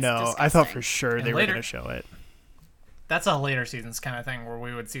goodness, Thankfully. that's I know. disgusting. I thought for sure And they were later- going to show it. That's a later seasons kind of thing where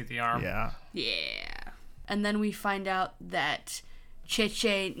we would see the arm. Yeah. Yeah. And then we find out that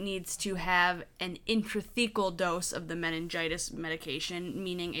Che needs to have an intrathecal dose of the meningitis medication,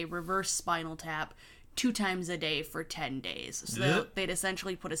 meaning a reverse spinal tap, 2 times a day for 10 days. So they'd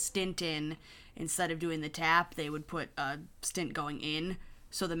essentially put a stint in. Instead of doing the tap, they would put a stint going in,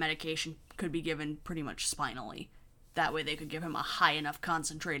 so the medication could be given pretty much spinally. That way they could give him a high enough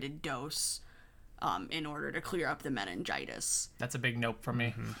concentrated dose in order to clear up the meningitis. That's a big nope for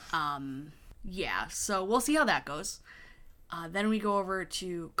me. Yeah, so we'll see how that goes. Then we go over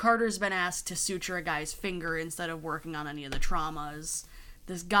to Carter's been asked to suture a guy's finger instead of working on any of the traumas.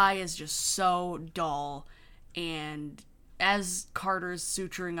 This guy is just so dull, and as Carter's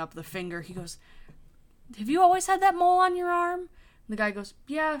suturing up the finger, he goes, have you always had that mole on your arm? And the guy goes,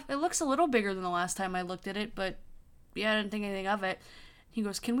 yeah, it looks a little bigger than the last time I looked at it, but yeah, I didn't think anything of it. He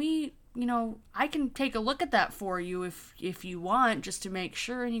goes, can we, I can take a look at that for you if you want, just to make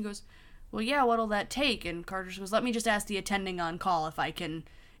sure. And he goes, well, yeah, what'll that take? And Carter goes, let me just ask the attending on call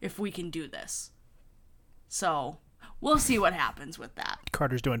if we can do this. So we'll see what happens with that.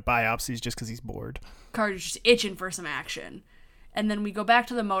 Carter's doing biopsies just because he's bored. Carter's just itching for some action. And then we go back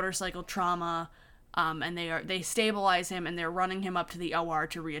to the motorcycle trauma, and they stabilize him, and they're running him up to the OR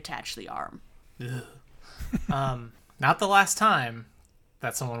to reattach the arm. Not the last time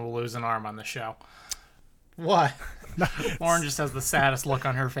that someone will lose an arm on the show. What? Lauren just has the saddest look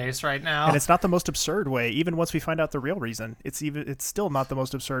on her face right now. And it's not the most absurd way. Even once we find out the real reason, it's still not the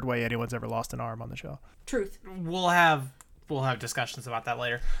most absurd way anyone's ever lost an arm on the show. Truth. We'll have discussions about that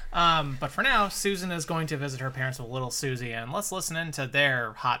later. But for now, Susan is going to visit her parents with little Susie, and let's listen into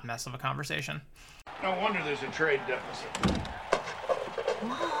their hot mess of a conversation. No wonder there's a trade deficit.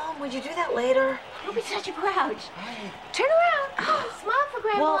 Mom, would you do that later? Don't be such a grouch. Turn around. Smile for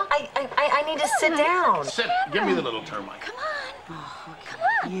Grandma. Well, I need to sit down. Sit. Give me the little termite. Come on. Come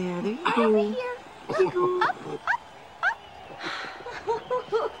on. Yeah, there you Over go. here. There you go.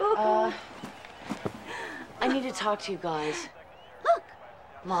 Up. I need to talk to you guys. Look.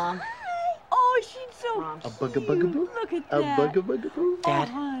 Mom. Oh, she's so Mom. A bugaboo? Look at A that. bugaboo? Dad,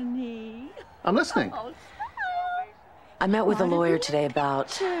 Honey. I'm listening. Oh, I met with a lawyer today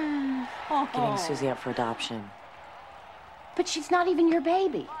about oh. getting Susie up for adoption. But she's not even your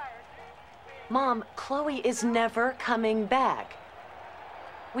baby. Mom, Chloe is never coming back.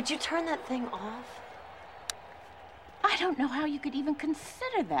 Would you turn that thing off? I don't know how you could even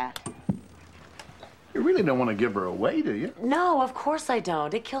consider that. You really don't want to give her away, do you? No, of course I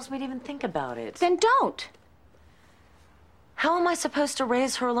don't. It kills me to even think about it. Then don't. How am I supposed to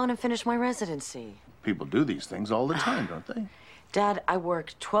raise her alone and finish my residency? People do these things all the time, don't they? Dad, I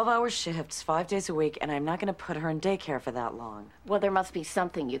work 12-hour shifts 5 days a week, and I'm not going to put her in daycare for that long. Well, there must be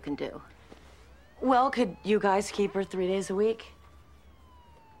something you can do. Well, could you guys keep her 3 days a week?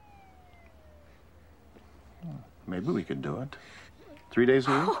 Maybe we could do it. 3 days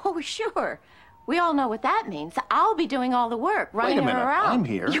a week? Oh, sure. We all know what that means. I'll be doing all the work, running Wait a minute. her around. I'm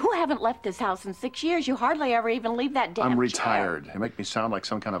here. You haven't left this house in 6 years. You hardly ever even leave that damn I'm chair. retired. You make me sound like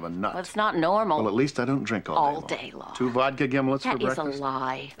some kind of a nut. Well, it's not normal. Well, at least I don't drink all day long. 2 vodka gimlets for That is breakfast. a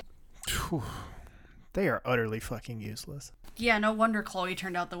lie. They are utterly fucking useless. Yeah, no wonder Chloe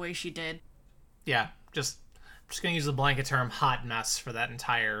turned out the way she did. Yeah, I'm just gonna use the blanket term hot mess for that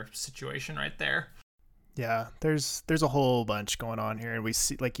entire situation right there. Yeah, there's a whole bunch going on here, and we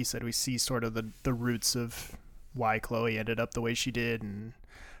see, like you said, we see sort of the roots of why Chloe ended up the way she did and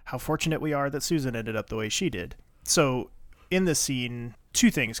how fortunate we are that Susan ended up the way she did. So in this scene,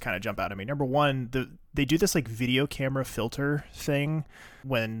 two things kind of jump out at me. Number one, they do this like video camera filter thing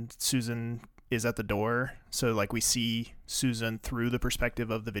when Susan is at the door. So like we see Susan through the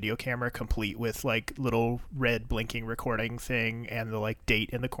perspective of the video camera, complete with like little red blinking recording thing and the like date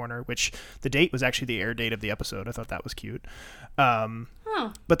in the corner, which the date was actually the air date of the episode. I thought that was cute.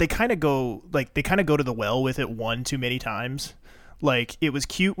 But they kind of go to the well with it one too many times. Like, it was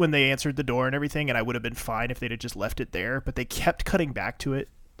cute when they answered the door and everything, and I would have been fine if they'd have just left it there, but they kept cutting back to it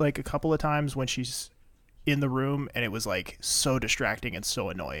like a couple of times when she's in the room, and it was like so distracting and so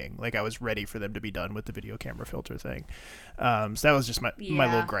annoying. Like, I was ready for them to be done with the video camera filter thing. So that was just my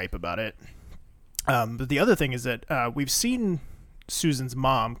little gripe about it. But the other thing is that we've seen Susan's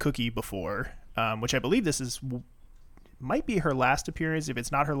mom, Cookie, before, which I believe might be her last appearance. If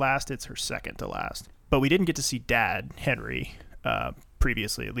it's not her last, it's her second to last. But we didn't get to see Dad, Henry,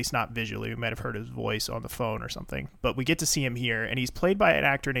 previously, at least not visually. We might have heard his voice on the phone or something, but we get to see him here, and he's played by an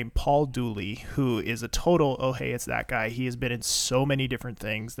actor named Paul Dooley, who is a total, oh hey, it's that guy. He has been in so many different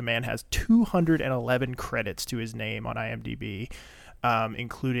things. The man has 211 credits to his name on IMDb,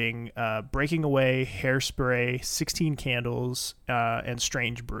 including Breaking Away, Hairspray, 16 Candles, and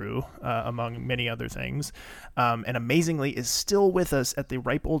Strange Brew, among many other things, and amazingly is still with us at the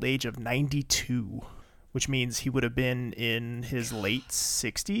ripe old age of 92. Which means he would have been in his late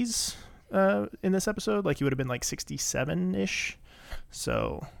 60s in this episode. Like, he would have been like 67-ish.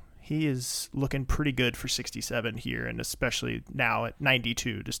 So he is looking pretty good for 67 here, and especially now at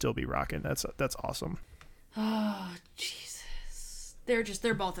 92 to still be rocking. That's awesome. Oh, Jesus.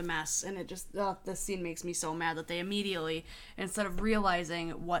 They're both a mess, and it just, this scene makes me so mad that they immediately, instead of realizing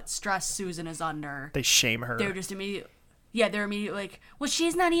what stress Susan is under, they shame her. They're just immediately... Yeah, they're immediately like, well,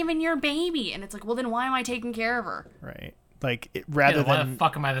 she's not even your baby. And it's like, well, then why am I taking care of her? Right. Like, rather why than... the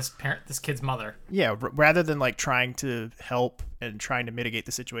fuck am I this kid's mother? Yeah, rather than, like, trying to help and trying to mitigate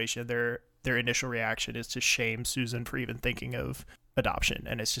the situation, their initial reaction is to shame Susan for even thinking of adoption.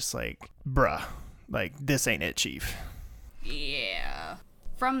 And it's just like, bruh, like, this ain't it, Chief. Yeah.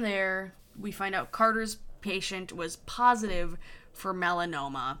 From there, we find out Carter's patient was positive for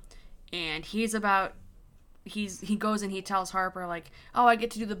melanoma. And he goes and he tells Harper, like, oh, I get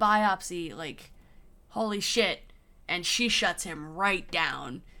to do the biopsy, like, holy shit. And she shuts him right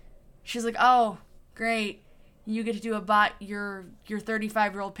down. She's like, oh, great. You get to do your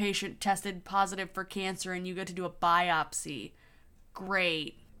 35-year-old patient tested positive for cancer and you get to do a biopsy.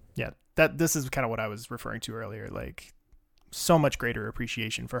 Great. Yeah, this is kind of what I was referring to earlier. Like, so much greater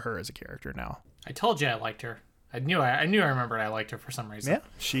appreciation for her as a character now. I told you I liked her. I knew I remembered I liked her for some reason. Yeah,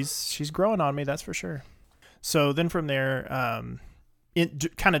 she's growing on me, that's for sure. So then from there,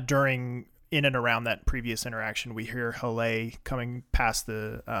 kind of during, in and around that previous interaction, we hear Haley coming past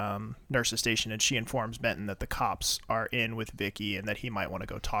the nurse's station, and she informs Benton that the cops are in with Vicky and that he might want to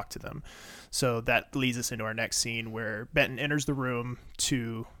go talk to them. So that leads us into our next scene where Benton enters the room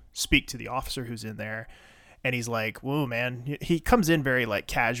to speak to the officer who's in there. And he's like, whoa, man. He comes in very, like,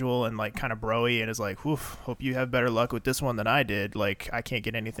 casual and, like, kind of bro-y and is like, woof, hope you have better luck with this one than I did. Like, I can't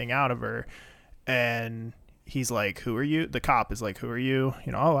get anything out of her. And he's like, who are you? The cop is like, who are you?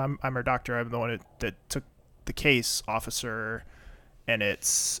 You know, oh, I'm her doctor. I'm the one that took the case, officer. And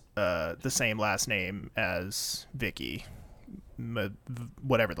it's the same last name as Vicky.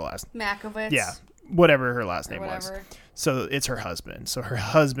 Whatever the last. Makovitz. Yeah. Whatever her last name was. Whatever. So it's her husband. So her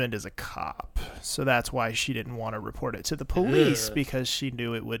husband is a cop. So that's why she didn't want to report it to the police, because she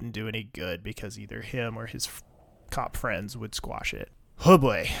knew it wouldn't do any good because either him or his cop friends would squash it. Oh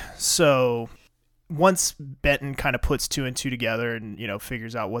boy. So once Benton kind of puts two and two together and, you know,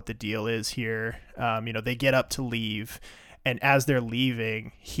 figures out what the deal is here, you know, they get up to leave. And as they're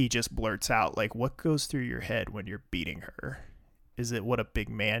leaving, he just blurts out, like, what goes through your head when you're beating her? Is it what a big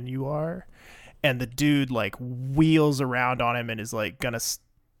man you are? And the dude, like, wheels around on him and is, like, gonna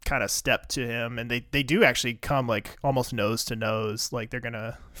kind of step to him. And they do actually come, like, almost nose to nose. Like, they're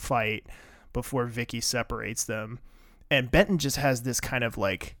gonna fight before Vicky separates them. And Benton just has this kind of,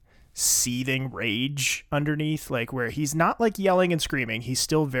 like, seething rage underneath, like, where he's not, like, yelling and screaming. He's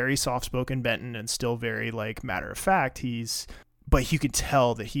still very soft-spoken Benton and still very, like, matter-of-fact. But you can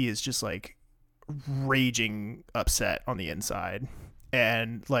tell that he is just, like, raging upset on the inside.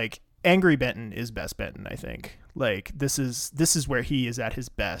 And, like, angry Benton is best Benton, I think. Like, this is where he is at his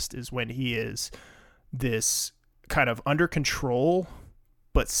best, is when he is this kind of under control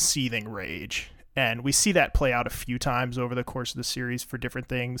but seething rage. And we see that play out a few times over the course of the series for different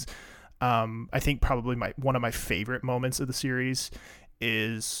things. I think probably one of my favorite moments of the series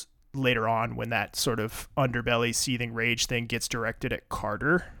is later on when that sort of underbelly seething rage thing gets directed at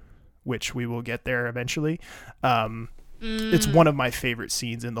Carter, which we will get there eventually. It's one of my favorite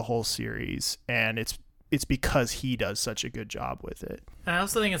scenes in the whole series, and it's because he does such a good job with it. And I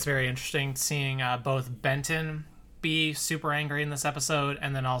also think it's very interesting seeing both Benton be super angry in this episode,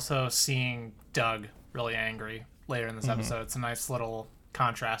 and then also seeing Doug really angry later in this episode. It's a nice little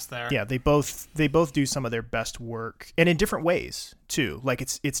contrast there. Yeah, they both do some of their best work, and in different ways too. Like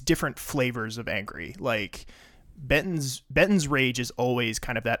it's different flavors of angry. Like Benton's rage is always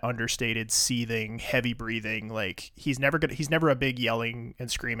kind of that understated, seething, heavy breathing. Like he's never a big yelling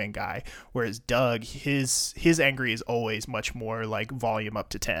and screaming guy. Whereas Doug, his angry is always much more like volume up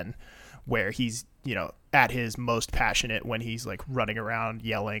to 10, where he's, you know, at his most passionate when he's like running around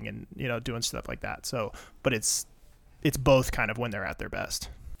yelling and, you know, doing stuff like that. So, but it's both kind of when they're at their best.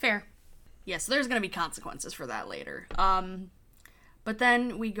 Fair. Yes, there's going to be consequences for that later. But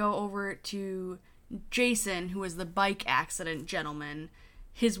then we go over to Jason, who is the bike accident gentleman.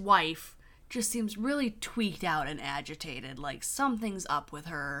 His wife just seems really tweaked out and agitated. Like, something's up with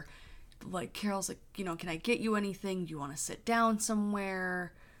her. Like, Carol's like, you know, can I get you anything? Do you want to sit down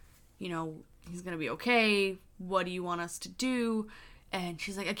somewhere? You know, he's going to be okay. What do you want us to do? And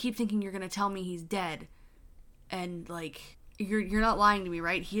she's like, I keep thinking you're going to tell me he's dead. And, like, you're not lying to me,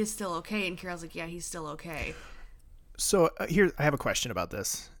 right? He is still okay. And Carol's like, yeah, he's still okay. So here, I have a question about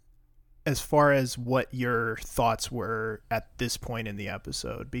this. As far as what your thoughts were at this point in the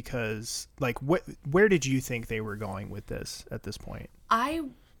episode, because like where did you think they were going with this at this point? I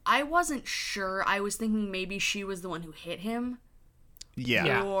wasn't sure. I was thinking maybe she was the one who hit him.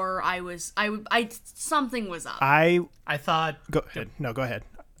 Yeah. Or something was up. I thought. Go ahead. No, go ahead.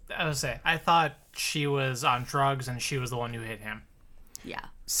 I was say I thought she was on drugs and she was the one who hit him. Yeah.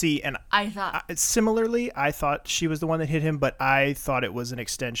 See, and I thought similarly, I thought she was the one that hit him, but I thought it was an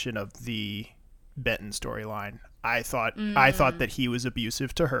extension of the Benton storyline. I thought that he was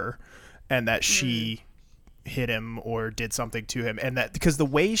abusive to her, and that she hit him or did something to him, and that because the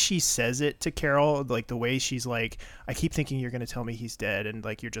way she says it to Carol, like the way she's like, I keep thinking you're going to tell me he's dead, and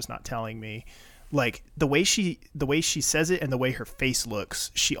like you're just not telling me. Like the way she says it and the way her face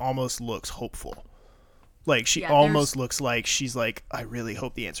looks, she almost looks hopeful. Like, she almost looks like she's like, I really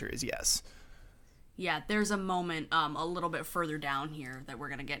hope the answer is yes. Yeah, there's a moment a little bit further down here that we're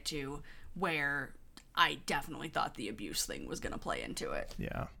going to get to where I definitely thought the abuse thing was going to play into it.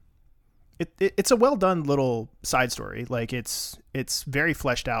 Yeah. It's a well-done little side story. Like, it's very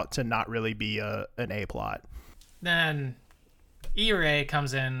fleshed out to not really be an A-plot. Then E-Ray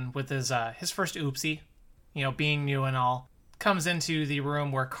comes in with his first oopsie, you know, being new and all. Comes into the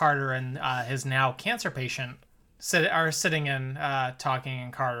room where Carter and his now cancer patient are sitting and talking,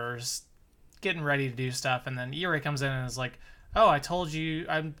 and Carter's getting ready to do stuff, and then E-Ray comes in and is like, oh, I'm told you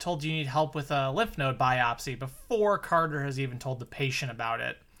need help with a lymph node biopsy, before Carter has even told the patient about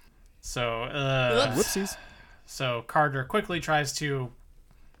it. So whoopsies. So Carter quickly tries to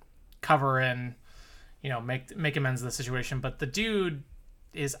cover and, you know, make amends to the situation, but the dude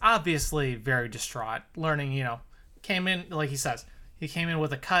is obviously very distraught, learning, you know, came in, like he says, he came in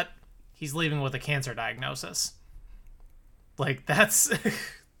with a cut, he's leaving with a cancer diagnosis. Like, that's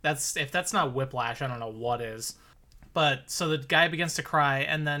if that's not whiplash, I don't know what is. But so the guy begins to cry,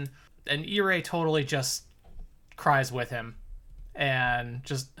 and E-Ray totally just cries with him and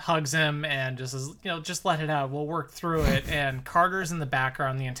just hugs him and just says, you know, just let it out, we'll work through it. And Carter's in the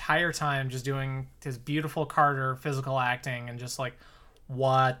background the entire time just doing his beautiful Carter physical acting and just like,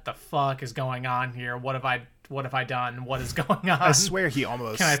 what the fuck is going on here? What have I done? What is going on? I swear he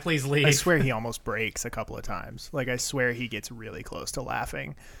almost... Can I please leave? I swear he almost breaks a couple of times. Like, I swear he gets really close to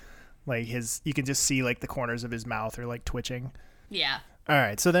laughing. Like, you can just see, like, the corners of his mouth are, like, twitching. Yeah. All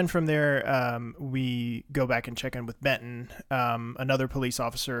right, so then from there, we go back and check in with Benton, another police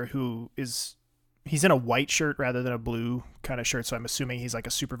officer he's in a white shirt rather than a blue kind of shirt, so I'm assuming he's, like,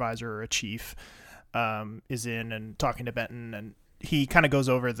 a supervisor or a chief, is in and talking to Benton, and he kind of goes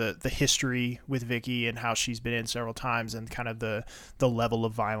over the history with Vicky and how she's been in several times and kind of the level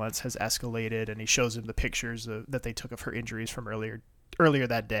of violence has escalated. And he shows him the pictures that they took of her injuries from earlier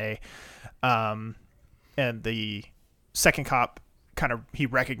that day. And the second cop he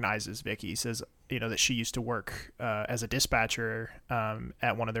recognizes Vicky. He says, you know, that she used to work as a dispatcher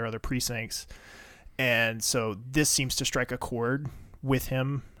at one of their other precincts. And so this seems to strike a chord with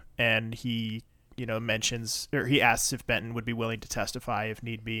him. And he, you know, he asks if Benton would be willing to testify if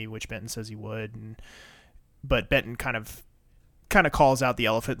need be, which Benton says he would. But Benton kind of calls out the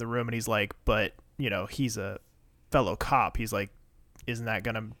elephant in the room, and he's like, but, you know, he's a fellow cop. He's like, isn't that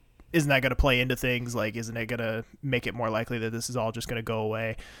gonna play into things? Like, isn't it gonna make it more likely that this is all just gonna go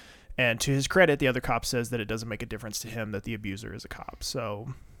away? And to his credit, the other cop says that it doesn't make a difference to him that the abuser is a cop.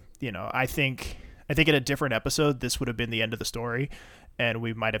 So, I think in a different episode, this would have been the end of the story. And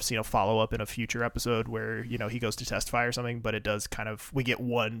we might have seen a follow-up in a future episode where, he goes to testify or something. But it does we get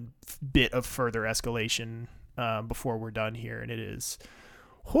one bit of further escalation before we're done here. And it is,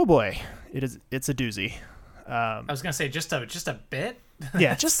 oh boy, it's a doozy. I was going to say just a bit.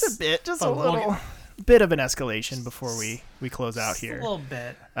 Yeah, just a bit. Just a little bit of an escalation before we close out here. A little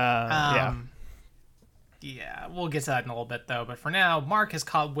bit. Yeah. Yeah, we'll get to that in a little bit, though. But for now, Mark has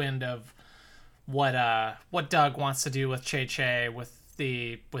caught wind of what Doug wants to do with Che with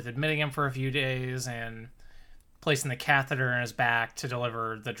admitting him for a few days and placing the catheter in his back to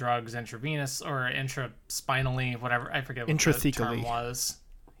deliver the drugs intravenous or intraspinally, whatever. I forget what the term was.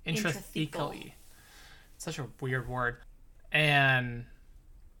 Intrathecally. Such a weird word. And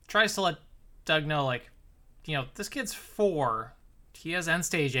tries to let Doug know, this kid's 4. He has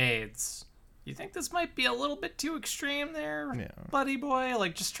end-stage AIDS. You think this might be a little bit too extreme there, buddy boy?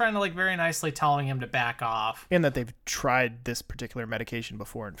 Just trying to, very nicely telling him to back off. And that they've tried this particular medication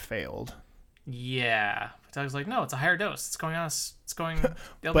before and failed. Yeah. But Doug's like, no, it's a higher dose. It's going.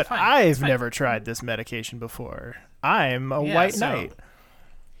 But I've never tried this medication before. I'm a white knight.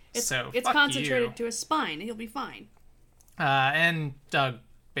 It's concentrated to his spine. He'll be fine. And Doug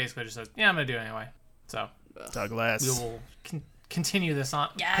basically just says, yeah, I'm going to do it anyway. So, Douglas. We will continue this on,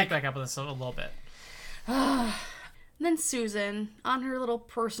 pick back up with this a little bit. Then Susan, on her little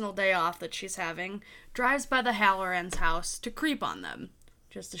personal day off that she's having, drives by the Hallorans' house to creep on them,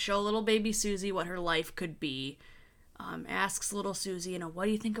 just to show little baby Susie what her life could be. Asks little Susie, what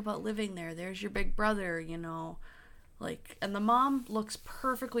do you think about living there? There's your big brother, and the mom looks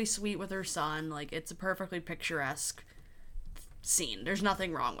perfectly sweet with her son. It's a perfectly picturesque scene. There's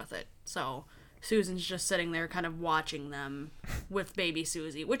nothing wrong with it. So Susan's just sitting there kind of watching them with baby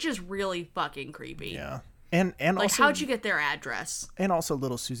Susie, which is really fucking creepy. Yeah. And also, how'd you get their address? And also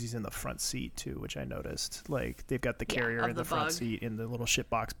little Susie's in the front seat too, which I noticed. They've got the carrier in the front seat in the little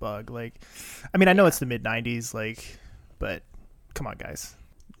shitbox bug. I know it's the mid-90s, but come on, guys.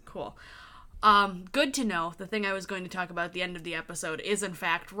 Cool. Good to know. The thing I was going to talk about at the end of the episode is in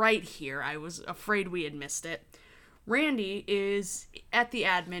fact right here. I was afraid we had missed it. Randy is at the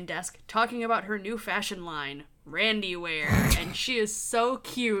admin desk talking about her new fashion line, Randy Wear, and she is so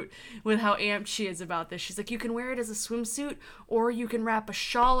cute with how amped she is about this. She's like, you can wear it as a swimsuit, or you can wrap a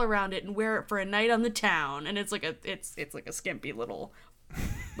shawl around it and wear it for a night on the town. And it's like a skimpy little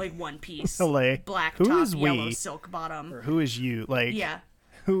one piece, black who top, is yellow we? silk bottom. Or who is you?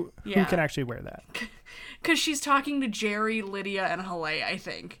 Who can actually wear that? Because she's talking to Jerry, Lydia, and Haley, I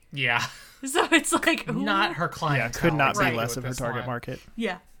think. Yeah. So it's not her client. Yeah, could not be less of her target market.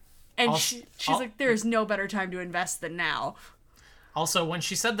 Yeah. And she's like, there's no better time to invest than now. Also, when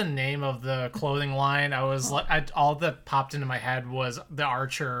she said the name of the clothing line, I was all that popped into my head was the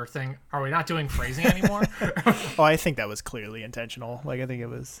Archer thing. Are we not doing phrasing anymore? I think that was clearly intentional. I think it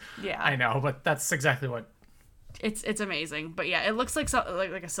was. Yeah. I know, but that's exactly what. It's amazing. But yeah, it looks like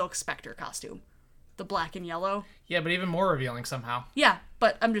a Silk Spectre costume. The black and yellow. Yeah, but even more revealing somehow. Yeah,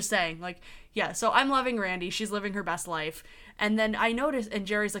 but I'm just saying, so I'm loving Randy. She's living her best life. And then I notice, and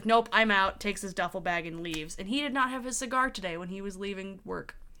Jerry's like, nope, I'm out, takes his duffel bag and leaves. And he did not have his cigar today when he was leaving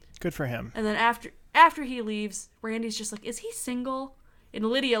work. Good for him. And then after he leaves, Randy's just like, is he single? And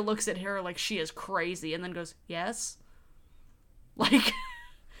Lydia looks at her like she is crazy and then goes, yes.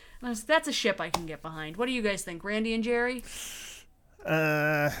 That's a ship I can get behind. What do you guys think, Randy and Jerry?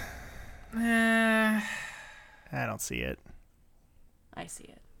 I don't see it. I see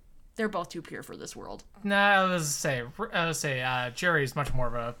it. They're both too pure for this world. No, I was say Jerry's much more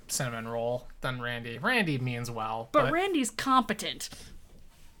of a cinnamon roll than Randy. Randy means well, but Randy's competent.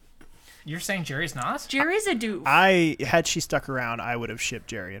 You're saying Jerry's not? Jerry's a doof. Had she stuck around, I would have shipped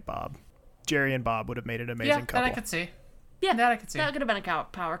Jerry and Bob. Jerry and Bob would have made an amazing couple. That I could see. Yeah, that I could see. That could have been a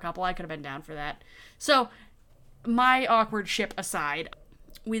power couple. I could have been down for that. So, my awkward ship aside,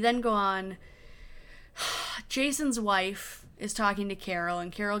 we then go on. Jason's wife is talking to Carol,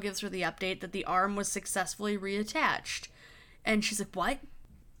 and Carol gives her the update that the arm was successfully reattached. And she's like, what?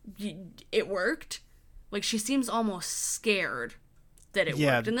 It worked? She seems almost scared that it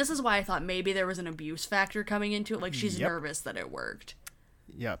worked. And this is why I thought maybe there was an abuse factor coming into it. She's nervous that it worked.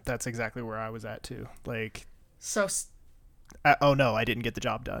 Yep, that's exactly where I was at, too. So... oh, no, I didn't get the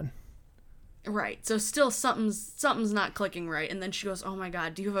job done. Right. So still something's not clicking right. And then she goes, oh my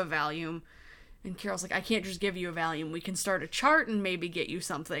God, do you have a Valium? And Carol's like, I can't just give you a Valium. We can start a chart and maybe get you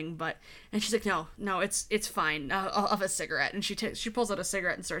something. And she's like, no, it's fine. I'll have a cigarette. And she pulls out a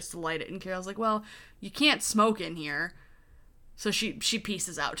cigarette and starts to light it. And Carol's like, well, you can't smoke in here. So she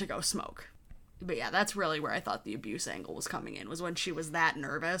pieces out to go smoke. But yeah, that's really where I thought the abuse angle was coming in, was when she was that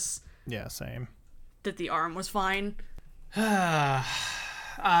nervous. Yeah, same. That the arm was fine. Getting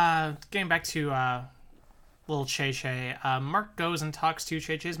back to little Che, Mark goes and talks to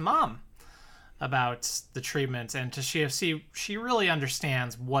Che's mom about the treatment, and she really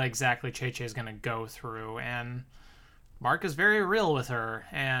understands what exactly Che is going to go through, and Mark is very real with her,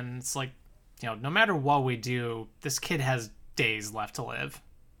 and it's like, you know, no matter what we do, this kid has days left to live.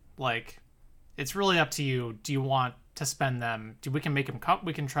 Like, it's really up to you. Do you want to spend them? We can make him.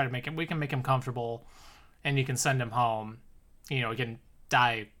 We can try to make him. We can make him comfortable, and you can send him home. You know, he can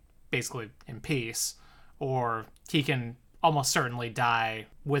die basically in peace, or he can almost certainly die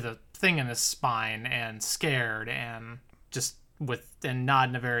with a thing in his spine and scared and just not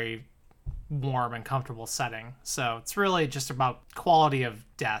in a very warm and comfortable setting. So it's really just about quality of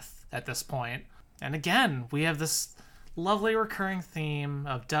death at this point. And again, we have this lovely recurring theme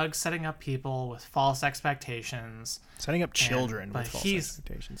of Doug setting up people with false expectations. Setting up children with false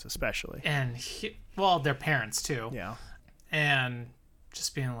expectations, especially. And their parents too. Yeah. And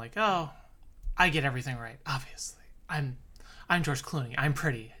just being like, oh, I get everything right, obviously. I'm George Clooney. I'm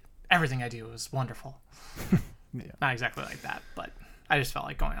pretty. Everything I do is wonderful. Yeah. Not exactly like that, but I just felt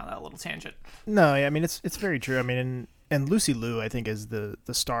like going on that little tangent. No, I mean, it's very true. I mean, and Lucy Liu, I think, is the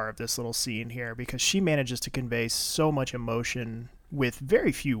star of this little scene here, because she manages to convey so much emotion with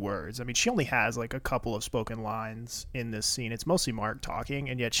very few words. I mean, she only has like a couple of spoken lines in this scene. It's mostly Mark talking,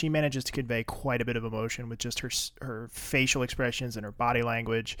 and yet she manages to convey quite a bit of emotion with just her facial expressions and her body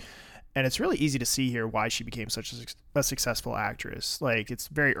language. And it's really easy to see here why she became such a successful actress. Like, it's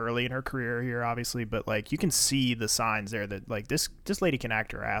very early in her career here, obviously, but like you can see the signs there that like this lady can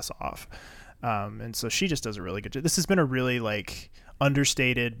act her ass off. And so she just does a really good job. This has been a really like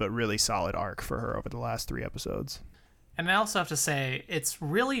understated but really solid arc for her over the last 3 episodes. And I also have to say, it's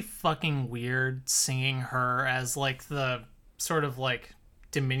really fucking weird seeing her as like the sort of like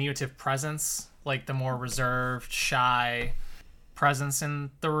diminutive presence, like the more reserved, shy presence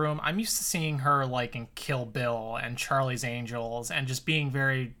in the room. I'm used to seeing her like in Kill Bill and Charlie's Angels, and just being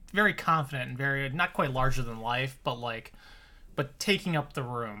very, very confident and very, not quite larger than life, but taking up the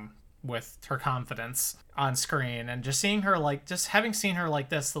room with her confidence on screen. And just seeing her like, just having seen her like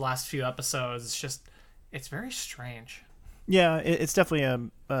this the last few episodes, it's very strange. Yeah, it's definitely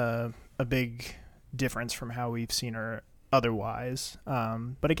a big difference from how we've seen her otherwise.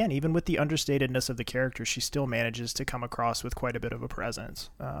 But again, even with the understatedness of the character, she still manages to come across with quite a bit of a presence,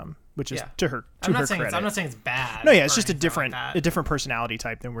 which is to her credit. I'm not saying it's bad. No, yeah, it's just a different personality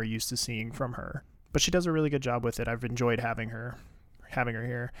type than we're used to seeing from her. But she does a really good job with it. I've enjoyed having her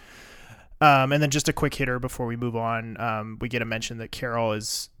here. And then just a quick hitter before we move on. We get a mention that Carol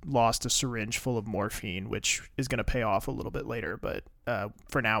has lost a syringe full of morphine, which is going to pay off a little bit later. But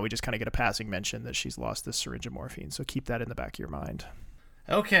for now, we just kind of get a passing mention that she's lost this syringe of morphine. So keep that in the back of your mind.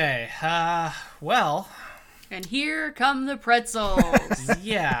 Okay. Well. And here come the pretzels.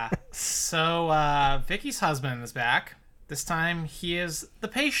 Yeah. So Vicky's husband is back. This time he is the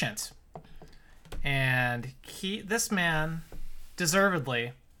patient. And this man,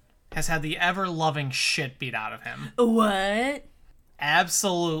 deservedly, has had the ever-loving shit beat out of him. What?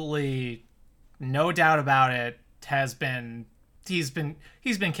 Absolutely, no doubt about it. He's been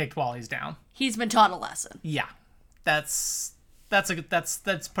kicked while he's down. He's been taught a lesson. Yeah, that's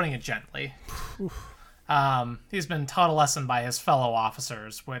putting it gently. He's been taught a lesson by his fellow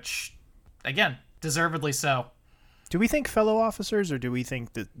officers, which, again, deservedly so. Do we think fellow officers, or do we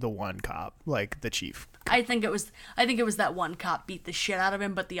think the one cop, like the chief? I think it was that one cop beat the shit out of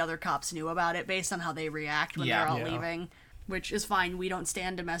him, but the other cops knew about it based on how they react when they're all leaving, which is fine. We don't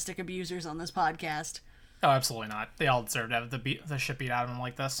stand domestic abusers on this podcast. Oh, absolutely not. They all deserve to have the shit beat out of them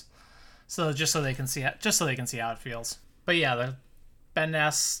like this. So just so they can see how it feels. But yeah, Ben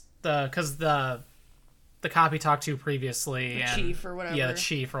Ness, because the cop he talked to previously, the chief or whatever. Yeah, the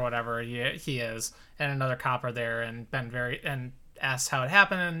chief or whatever he is, and another cop are there, and Ben asks how it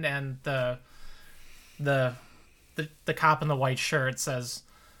happened, and the cop in the white shirt says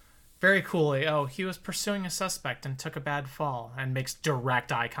very coolly, "Oh, he was pursuing a suspect and took a bad fall," and makes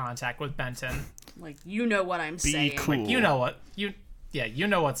direct eye contact with Benton. Like, you know what I'm saying. Cool. Like, you know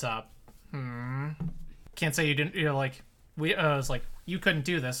what's up. Can't say you didn't. You're like, I was like, you couldn't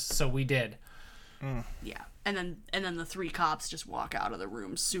do this, so we did. Yeah, and then the 3 cops just walk out of the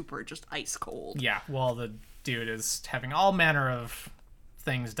room, super just ice cold. Yeah, well, the dude is having all manner of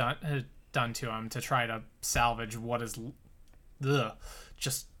things done to him to try to salvage what is, what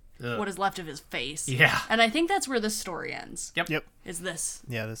is left of his face. Yeah, and I think that's where this story ends. Yep. Is this?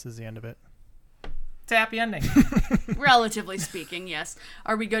 Yeah, this is the end of it. a happy ending. Relatively speaking, yes.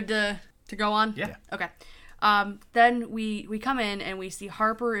 Are we good to go on? Yeah. Okay. Then we come in and we see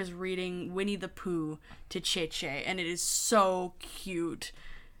Harper is reading Winnie the Pooh to Che-Che, and it is so cute.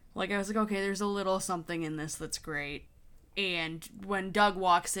 Like, I was like, okay, there's a little something in this that's great. And when Doug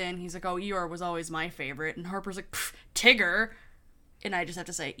walks in, he's like, oh, Eeyore was always my favorite. And Harper's like, Tigger. And I just have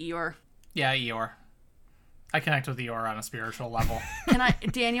to say, Eeyore. Yeah, Eeyore. I connect with Eeyore on a spiritual level. Can I,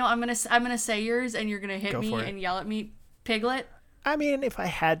 Daniel, I'm gonna say yours, and you're gonna hit me and yell at me. Piglet? I mean, if I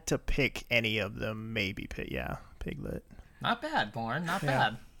had to pick any of them, maybe Piglet. Not bad, Lauren. Not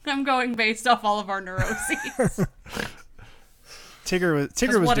bad. I'm going based off all of our neuroses.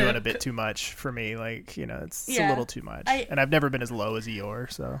 Tigger was doing a bit too much for me. Like, it's a little too much. And I've never been as low as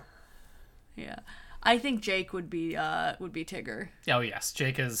Eeyore, so. Yeah. I think Jake would be Tigger. Oh, yes.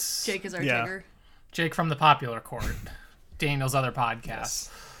 Jake is our Tigger. Jake from the Popular Court. Daniel's other podcast.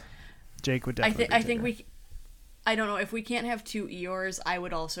 Yes. Jake would definitely be I think I don't know. If we can't have two Eeyores, I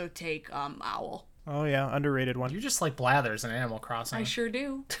would also take Owl. Oh, yeah. Underrated one. You just like Blathers in Animal Crossing. I sure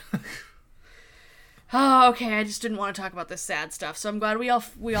do. Oh, okay. I just didn't want to talk about this sad stuff. So I'm glad we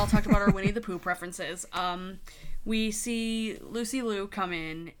all talked about our Winnie the Pooh preferences. We see Lucy Liu come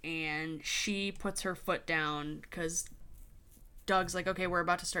in, and she puts her foot down because Doug's like, okay, we're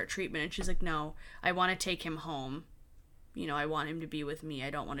about to start treatment. And she's like, no, I want to take him home. I want him to be with me. I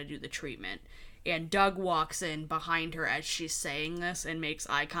don't want to do the treatment. And Doug walks in behind her as she's saying this and makes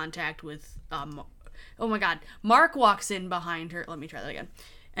eye contact with, oh my God, Mark walks in behind her. Let me try that again.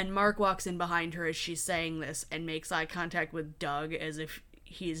 And Mark walks in behind her as she's saying this and makes eye contact with Doug as if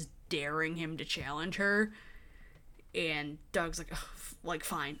he's daring him to challenge her. And Doug's like,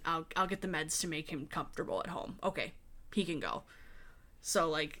 fine, I'll get the meds to make him comfortable at home. Okay, he can go. So,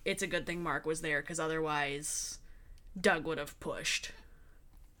 like, it's a good thing Mark was there, because otherwise Doug would have pushed.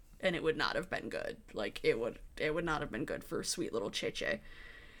 And it would not have been good. Like, it would not have been good for sweet little Che-Che.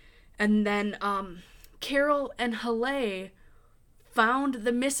 And then, Carol and Halle found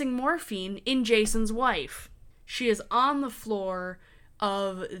the missing morphine in Jason's wife. She is on the floor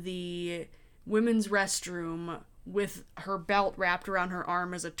of the women's restroom with her belt wrapped around her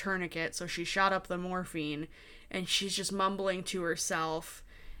arm as a tourniquet, so she shot up the morphine, and she's just mumbling to herself,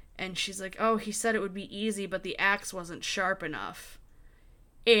 and she's like, oh, he said it would be easy, but the axe wasn't sharp enough.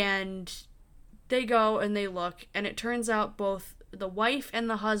 And they go and they look, and it turns out both the wife and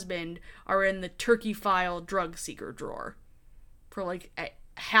the husband are in the turkey file drug seeker drawer for like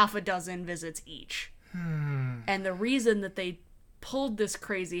half a dozen visits each. And the reason that they pulled this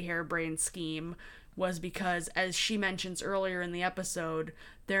crazy harebrained scheme was because, as she mentions earlier in the episode,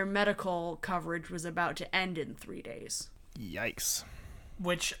 their medical coverage was about to end in 3 days. Yikes.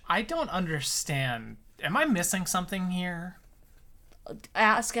 Which I don't understand. Am I missing something here?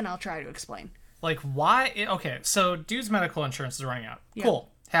 Ask and I'll try to explain. Like, why? Okay, so dude's medical insurance is running out. Yeah. Cool.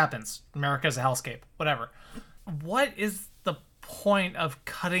 Happens. America's a hellscape. Whatever. What is the point of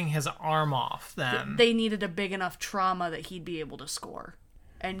cutting his arm off then? They needed a big enough trauma that he'd be able to score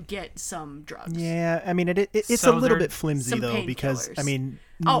and get some drugs. Yeah, I mean, it's so a little bit flimsy, though, because, killers. I mean,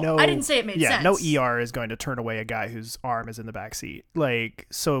 I didn't say it made sense. No ER is going to turn away a guy whose arm is in the backseat. Like,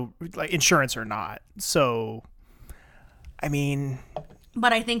 insurance or not. So, I mean...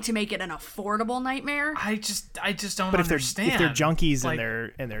 But I think to make it an affordable nightmare, I just don't understand. If they're junkies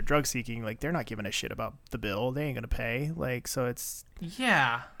and they're drug seeking, like, they're not giving a shit about the bill. They ain't gonna pay. Like, so it's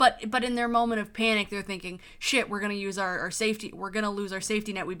But in their moment of panic, they're thinking, shit, we're gonna use our safety. We're gonna lose our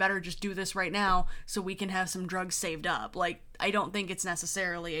safety net. We better just do this right now so we can have some drugs saved up. Like, I don't think it's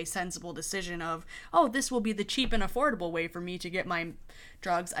necessarily a sensible decision of, oh, this will be the cheap and affordable way for me to get my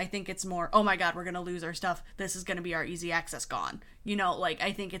drugs. I think it's more, oh my God, we're gonna lose our stuff. This is gonna be our easy access gone. Like,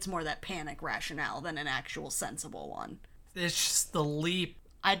 I think it's more that panic rationale than an actual sensible one. It's just the leap.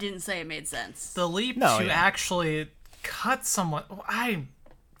 I didn't say it made sense. The leap to actually cut someone.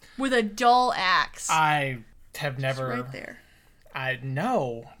 With a dull axe. I have never. It's right there.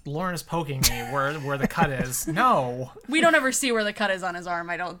 No. Lauren is poking me where the cut is. No. We don't ever see where the cut is on his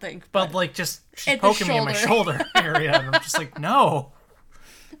arm, I don't think. But like, just she's poking me in my shoulder area, and I'm just like, no.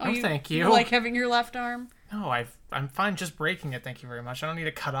 Thank you. You like having your left arm? No, I'm fine just breaking it, thank you very much. I don't need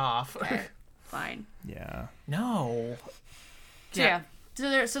to cut off. Okay, fine. Yeah. No.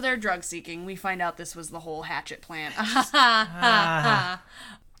 So they're drug seeking. We find out this was the whole hatchet plan.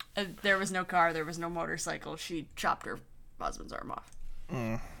 There was no car, there was no motorcycle. She chopped her husband's arm off.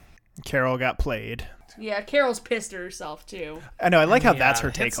 Carol got played. Yeah, Carol's pissed at herself too. I know. I like how that's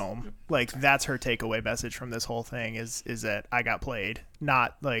her take home. Like, that's her takeaway message from this whole thing is that I got played.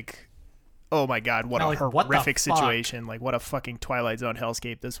 Not like, oh my god, what Now, a like, what the horrific fuck? situation. Like, what a fucking Twilight Zone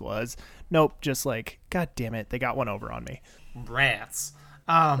hellscape this was. Nope, just like, god damn it, they got one over on me. Rats.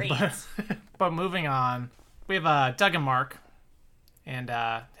 But moving on, we have Doug and Mark, and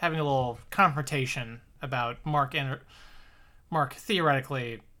having a little confrontation about Mark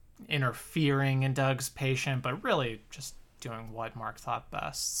theoretically interfering in Doug's patient, but really just doing what Mark thought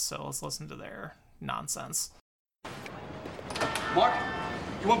best. So let's listen to their nonsense. Mark,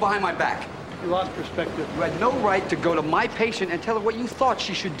 you went behind my back. You lost perspective. You had no right to go to my patient and tell her what you thought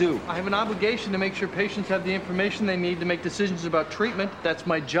she should do. I have an obligation to make sure patients have the information they need to make decisions about treatment. That's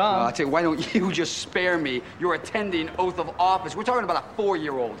my job. I'll tell you, why don't you just spare me? You're attending oath of office. We're talking about a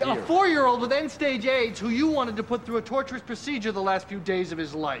 4-year-old A here. 4-year-old with end-stage AIDS who you wanted to put through a torturous procedure the last few days of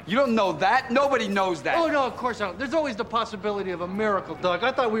his life. You don't know that? Nobody knows that. Oh, no, of course I don't. There's always the possibility of a miracle, Doug.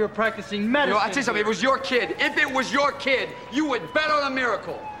 I thought we were practicing medicine. You know, I'll tell you something. If it was your kid, you would bet on a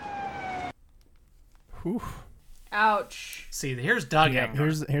miracle. Whew. Ouch. See, here's Doug. Yeah,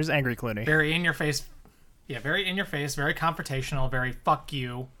 anger. here's angry Clooney. Very in your face. Yeah, very in your face. Very confrontational. Very fuck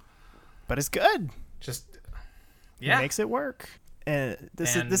you. But it's good. Just He makes it work. And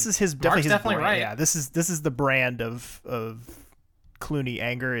this is his Mark's definitely brand. right. Yeah, this is the brand of Clooney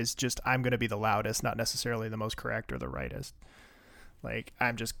anger is just I'm gonna be the loudest, not necessarily the most correct or the rightest. Like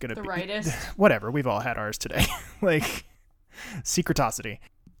I'm just gonna The be rightest. whatever. We've all had ours today. Like secretosity.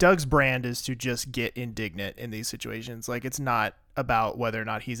 Doug's brand is to just get indignant in these situations. Like it's not about whether or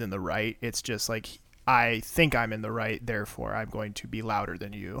not he's in the right. It's just like I think I'm in the right, therefore I'm going to be louder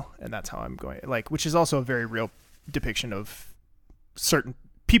than you, and that's how I'm going. Like, which is also a very real depiction of certain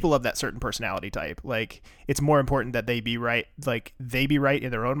people of that certain personality type. Like it's more important that they be right, like they be right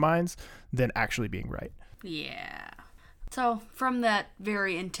in their own minds than actually being right. Yeah. So from that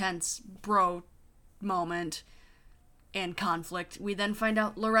very intense bro moment and conflict, we then find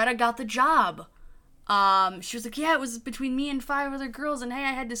out Loretta got the job. She was like, yeah, it was between me and 5 other girls, and hey,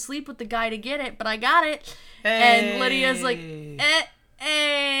 I had to sleep with the guy to get it, but I got it. And Lydia's like,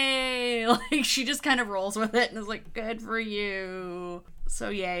 hey. Like, she just kind of rolls with it and is like, good for you. So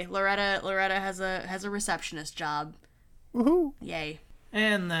yay, Loretta has a receptionist job. Woohoo. Yay.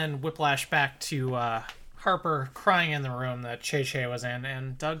 And then whiplash back to Harper crying in the room that Che was in,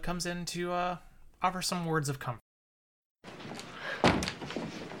 and Doug comes in to offer some words of comfort.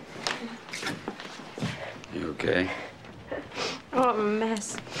 You okay? Oh, I'm a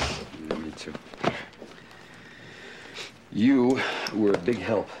mess. Yeah, me too. You were a big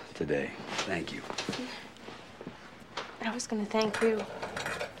help today. Thank you. I was gonna thank you.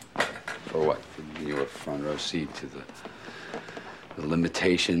 For what? For your front row seat to the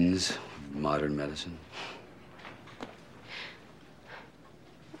limitations of modern medicine?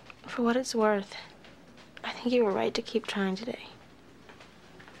 For what it's worth, I think you were right to keep trying today.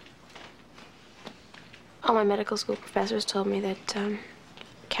 All my medical school professors told me that the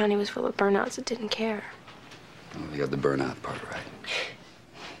county was full of burnouts that didn't care. Well, you got the burnout part right.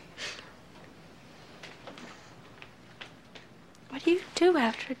 What do you do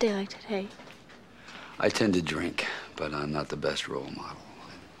after a day like today? I tend to drink, but I'm not the best role model.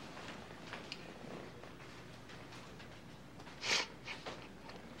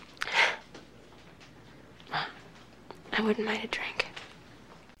 I wouldn't mind a drink.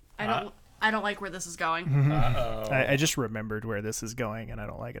 I don't like where this is going. I just remembered where this is going, and I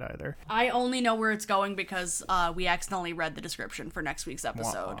don't like it either. I only know where it's going because we accidentally read the description for next week's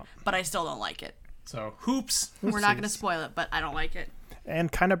episode, but I still don't like it. So, hoops. We're not going to spoil it, but I don't like it.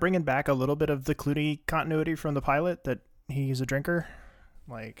 And kind of bringing back a little bit of the Clooney continuity from the pilot that he's a drinker,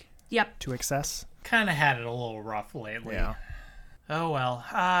 like to excess. Kind of had it a little rough lately. Yeah. Oh well.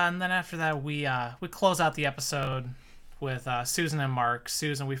 And then after that, we close out the episode with Susan and Mark.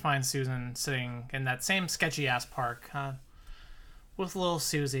 We find Susan sitting in that same sketchy ass park with little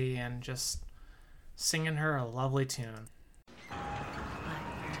Susie and just singing her a lovely tune.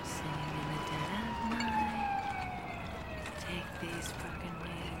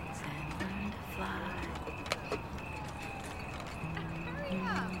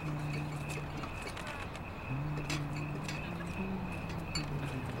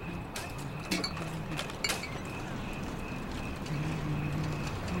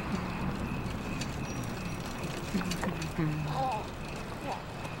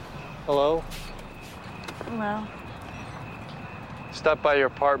 Hello? Hello. Stop by your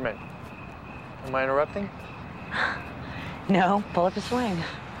apartment. Am I interrupting? No, pull up a swing.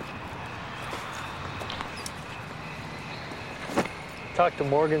 Talk to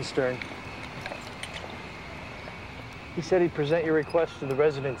Morgenstern. He said he'd present your request to the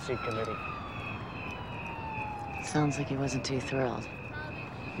residency committee. Sounds like he wasn't too thrilled.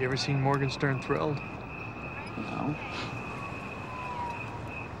 You ever seen Morgenstern Thrilled? No.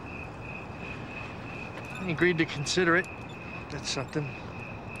 I agreed to consider it. That's something.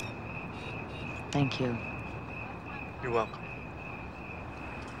 Thank you. You're welcome.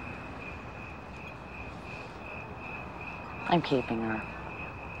 I'm keeping her.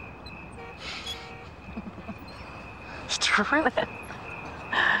 It's true.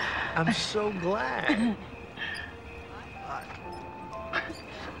 I'm so glad.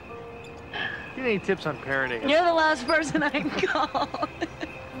 Give me any tips on parenting? You're the last person I called.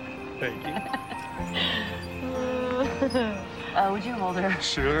 Thank you. Would you hold her?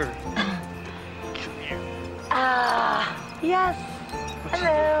 Sure. Yes.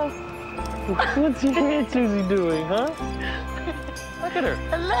 Hello. What's your Aunt Susie doing, huh? Look at her.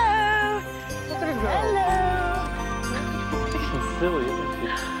 Hello. Look at her go. Hello. She's silly, isn't she?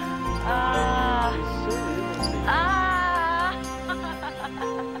 She's silly, isn't she?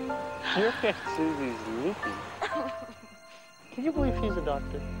 Your Aunt Susie's loopy. Can you believe she's a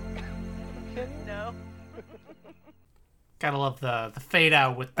doctor? No. Gotta love the fade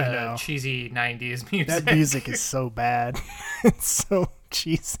out with the cheesy 90s music. That music is so bad. It's so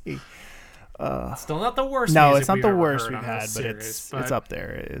cheesy. Still not the worst. No, music it's not we've the ever worst heard we've on had, this but series, it's up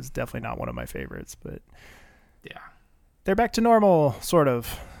there. It's definitely not one of my favorites, but yeah, they're back to normal, sort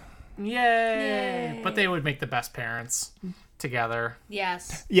of. Yay! But they would make the best parents together.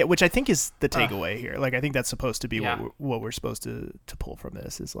 Yes. Yeah, which I think is the takeaway here. Like, I think that's supposed to be Yeah. what we're supposed to pull from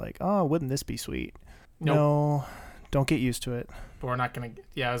this is like, oh, wouldn't this be sweet? Nope. No, don't get used to it. But we're not gonna.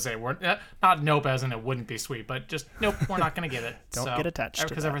 Yeah, I was saying we're not nope as in it wouldn't be sweet, but just nope, we're not gonna get it. Don't get attached to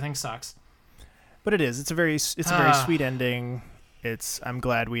because that. everything sucks. But it is. It's a very sweet ending. I'm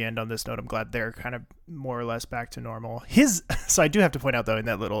glad we end on this note. I'm glad they're kind of more or less back to normal. So I do have to point out though, in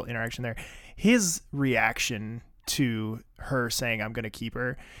that little interaction there, his reaction to her saying I'm going to keep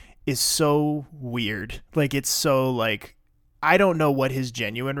her is so weird. Like, it's so like, I don't know what his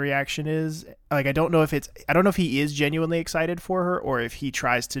genuine reaction is. Like, I don't know if he is genuinely excited for her or if he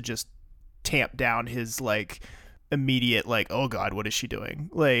tries to just tamp down his like immediate like, oh God, what is she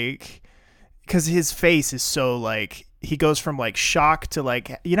doing? Like, because his face is so like, he goes from like shock to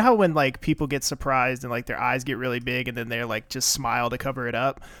like, you know how when like people get surprised and like their eyes get really big and then they're like just smile to cover it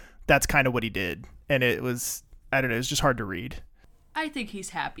up. That's kind of what he did. And it was, I don't know, it was just hard to read. I think he's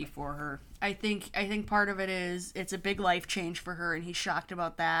happy for her. I think part of it is it's a big life change for her and he's shocked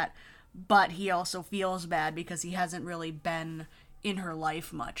about that. But he also feels bad because he hasn't really been in her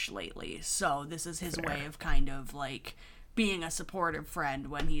life much lately. So this is his way of kind of like being a supportive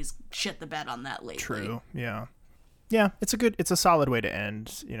friend when he's shit the bed on that lately. True. Yeah. Yeah, it's a solid way to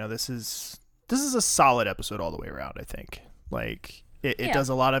end. You know, this is a solid episode all the way around, I think. Like, it does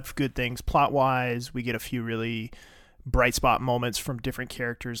a lot of good things plot-wise. We get a few really bright spot moments from different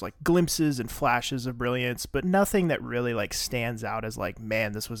characters, like glimpses and flashes of brilliance, but nothing that really like stands out as like,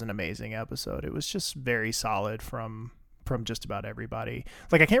 man, this was an amazing episode. It was just very solid from just about everybody.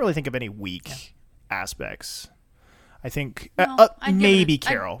 Like, I can't really think of any weak aspects. I think maybe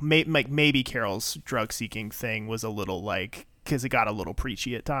Carol. Maybe Carol's drug-seeking thing was a little like, because it got a little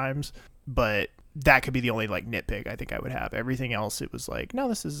preachy at times, but that could be the only like nitpick I think I would have. Everything else, it was like, no,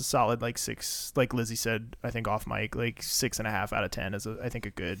 this is a solid like 6. Like Lizzie said, I think off mic, like 6.5 out of 10 is I think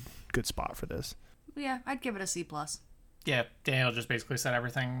a good spot for this. Yeah, I'd give it a C+. Yeah, Daniel just basically said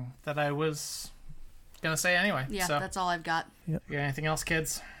everything that I was gonna say anyway. Yeah, so. that's all I've got. Yep. You got anything else,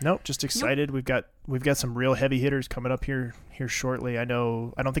 kids? Nope, just excited. Nope. We've got some real heavy hitters coming up here shortly. I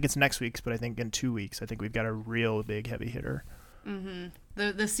don't think it's next week's, but I think in 2 weeks, I think we've got a real big heavy hitter. Mm-hmm.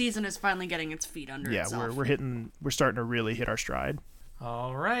 The season is finally getting its feet under itself. Yeah, we're starting to really hit our stride.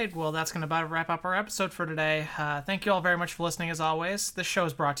 All right, well, that's going to about wrap up our episode for today. Thank you all very much for listening, as always. This show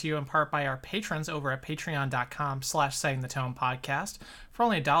is brought to you in part by our patrons over at patreon.com/settingthetone-podcast. For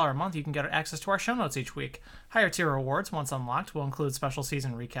only $1 a month, you can get access to our show notes each week. Higher tier rewards, once unlocked, will include special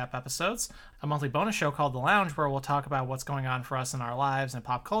season recap episodes, a monthly bonus show called The Lounge, where we'll talk about what's going on for us in our lives and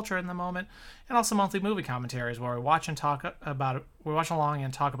pop culture in the moment, and also monthly movie commentaries, where we watch along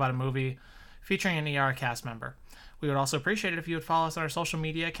and talk about a movie featuring an ER cast member. We would also appreciate it if you would follow us on our social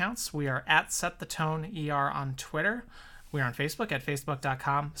media accounts. We are at SetTheToneER on Twitter. We are on Facebook at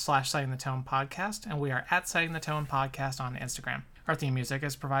facebook.com/SettingTheTonePodcast, and we are at Setting the Tone Podcast on Instagram. Our theme music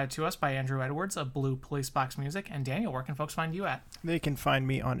is provided to us by Andrew Edwards of Blue Police Box Music. And Daniel, where can folks find you at? They can find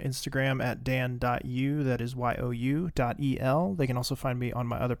me on Instagram at dan.u, that is YOU.EL. They can also find me on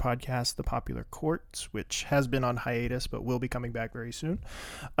my other podcast, The Popular Court, which has been on hiatus but will be coming back very soon,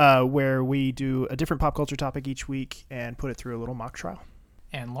 where we do a different pop culture topic each week and put it through a little mock trial.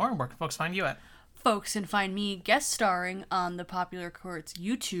 And Lauren, where can folks find you at? Folks can find me guest starring on the Popular Court's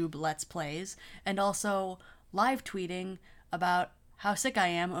YouTube Let's Plays, and also live tweeting about how sick I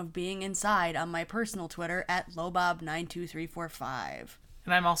am of being inside on my personal Twitter at Lobob92345.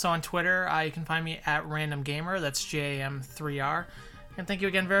 And I'm also on Twitter. You can find me at Random Gamer. That's JAM3R. And thank you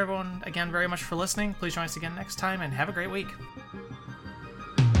again, everyone, very much for listening. Please join us again next time, and have a great week.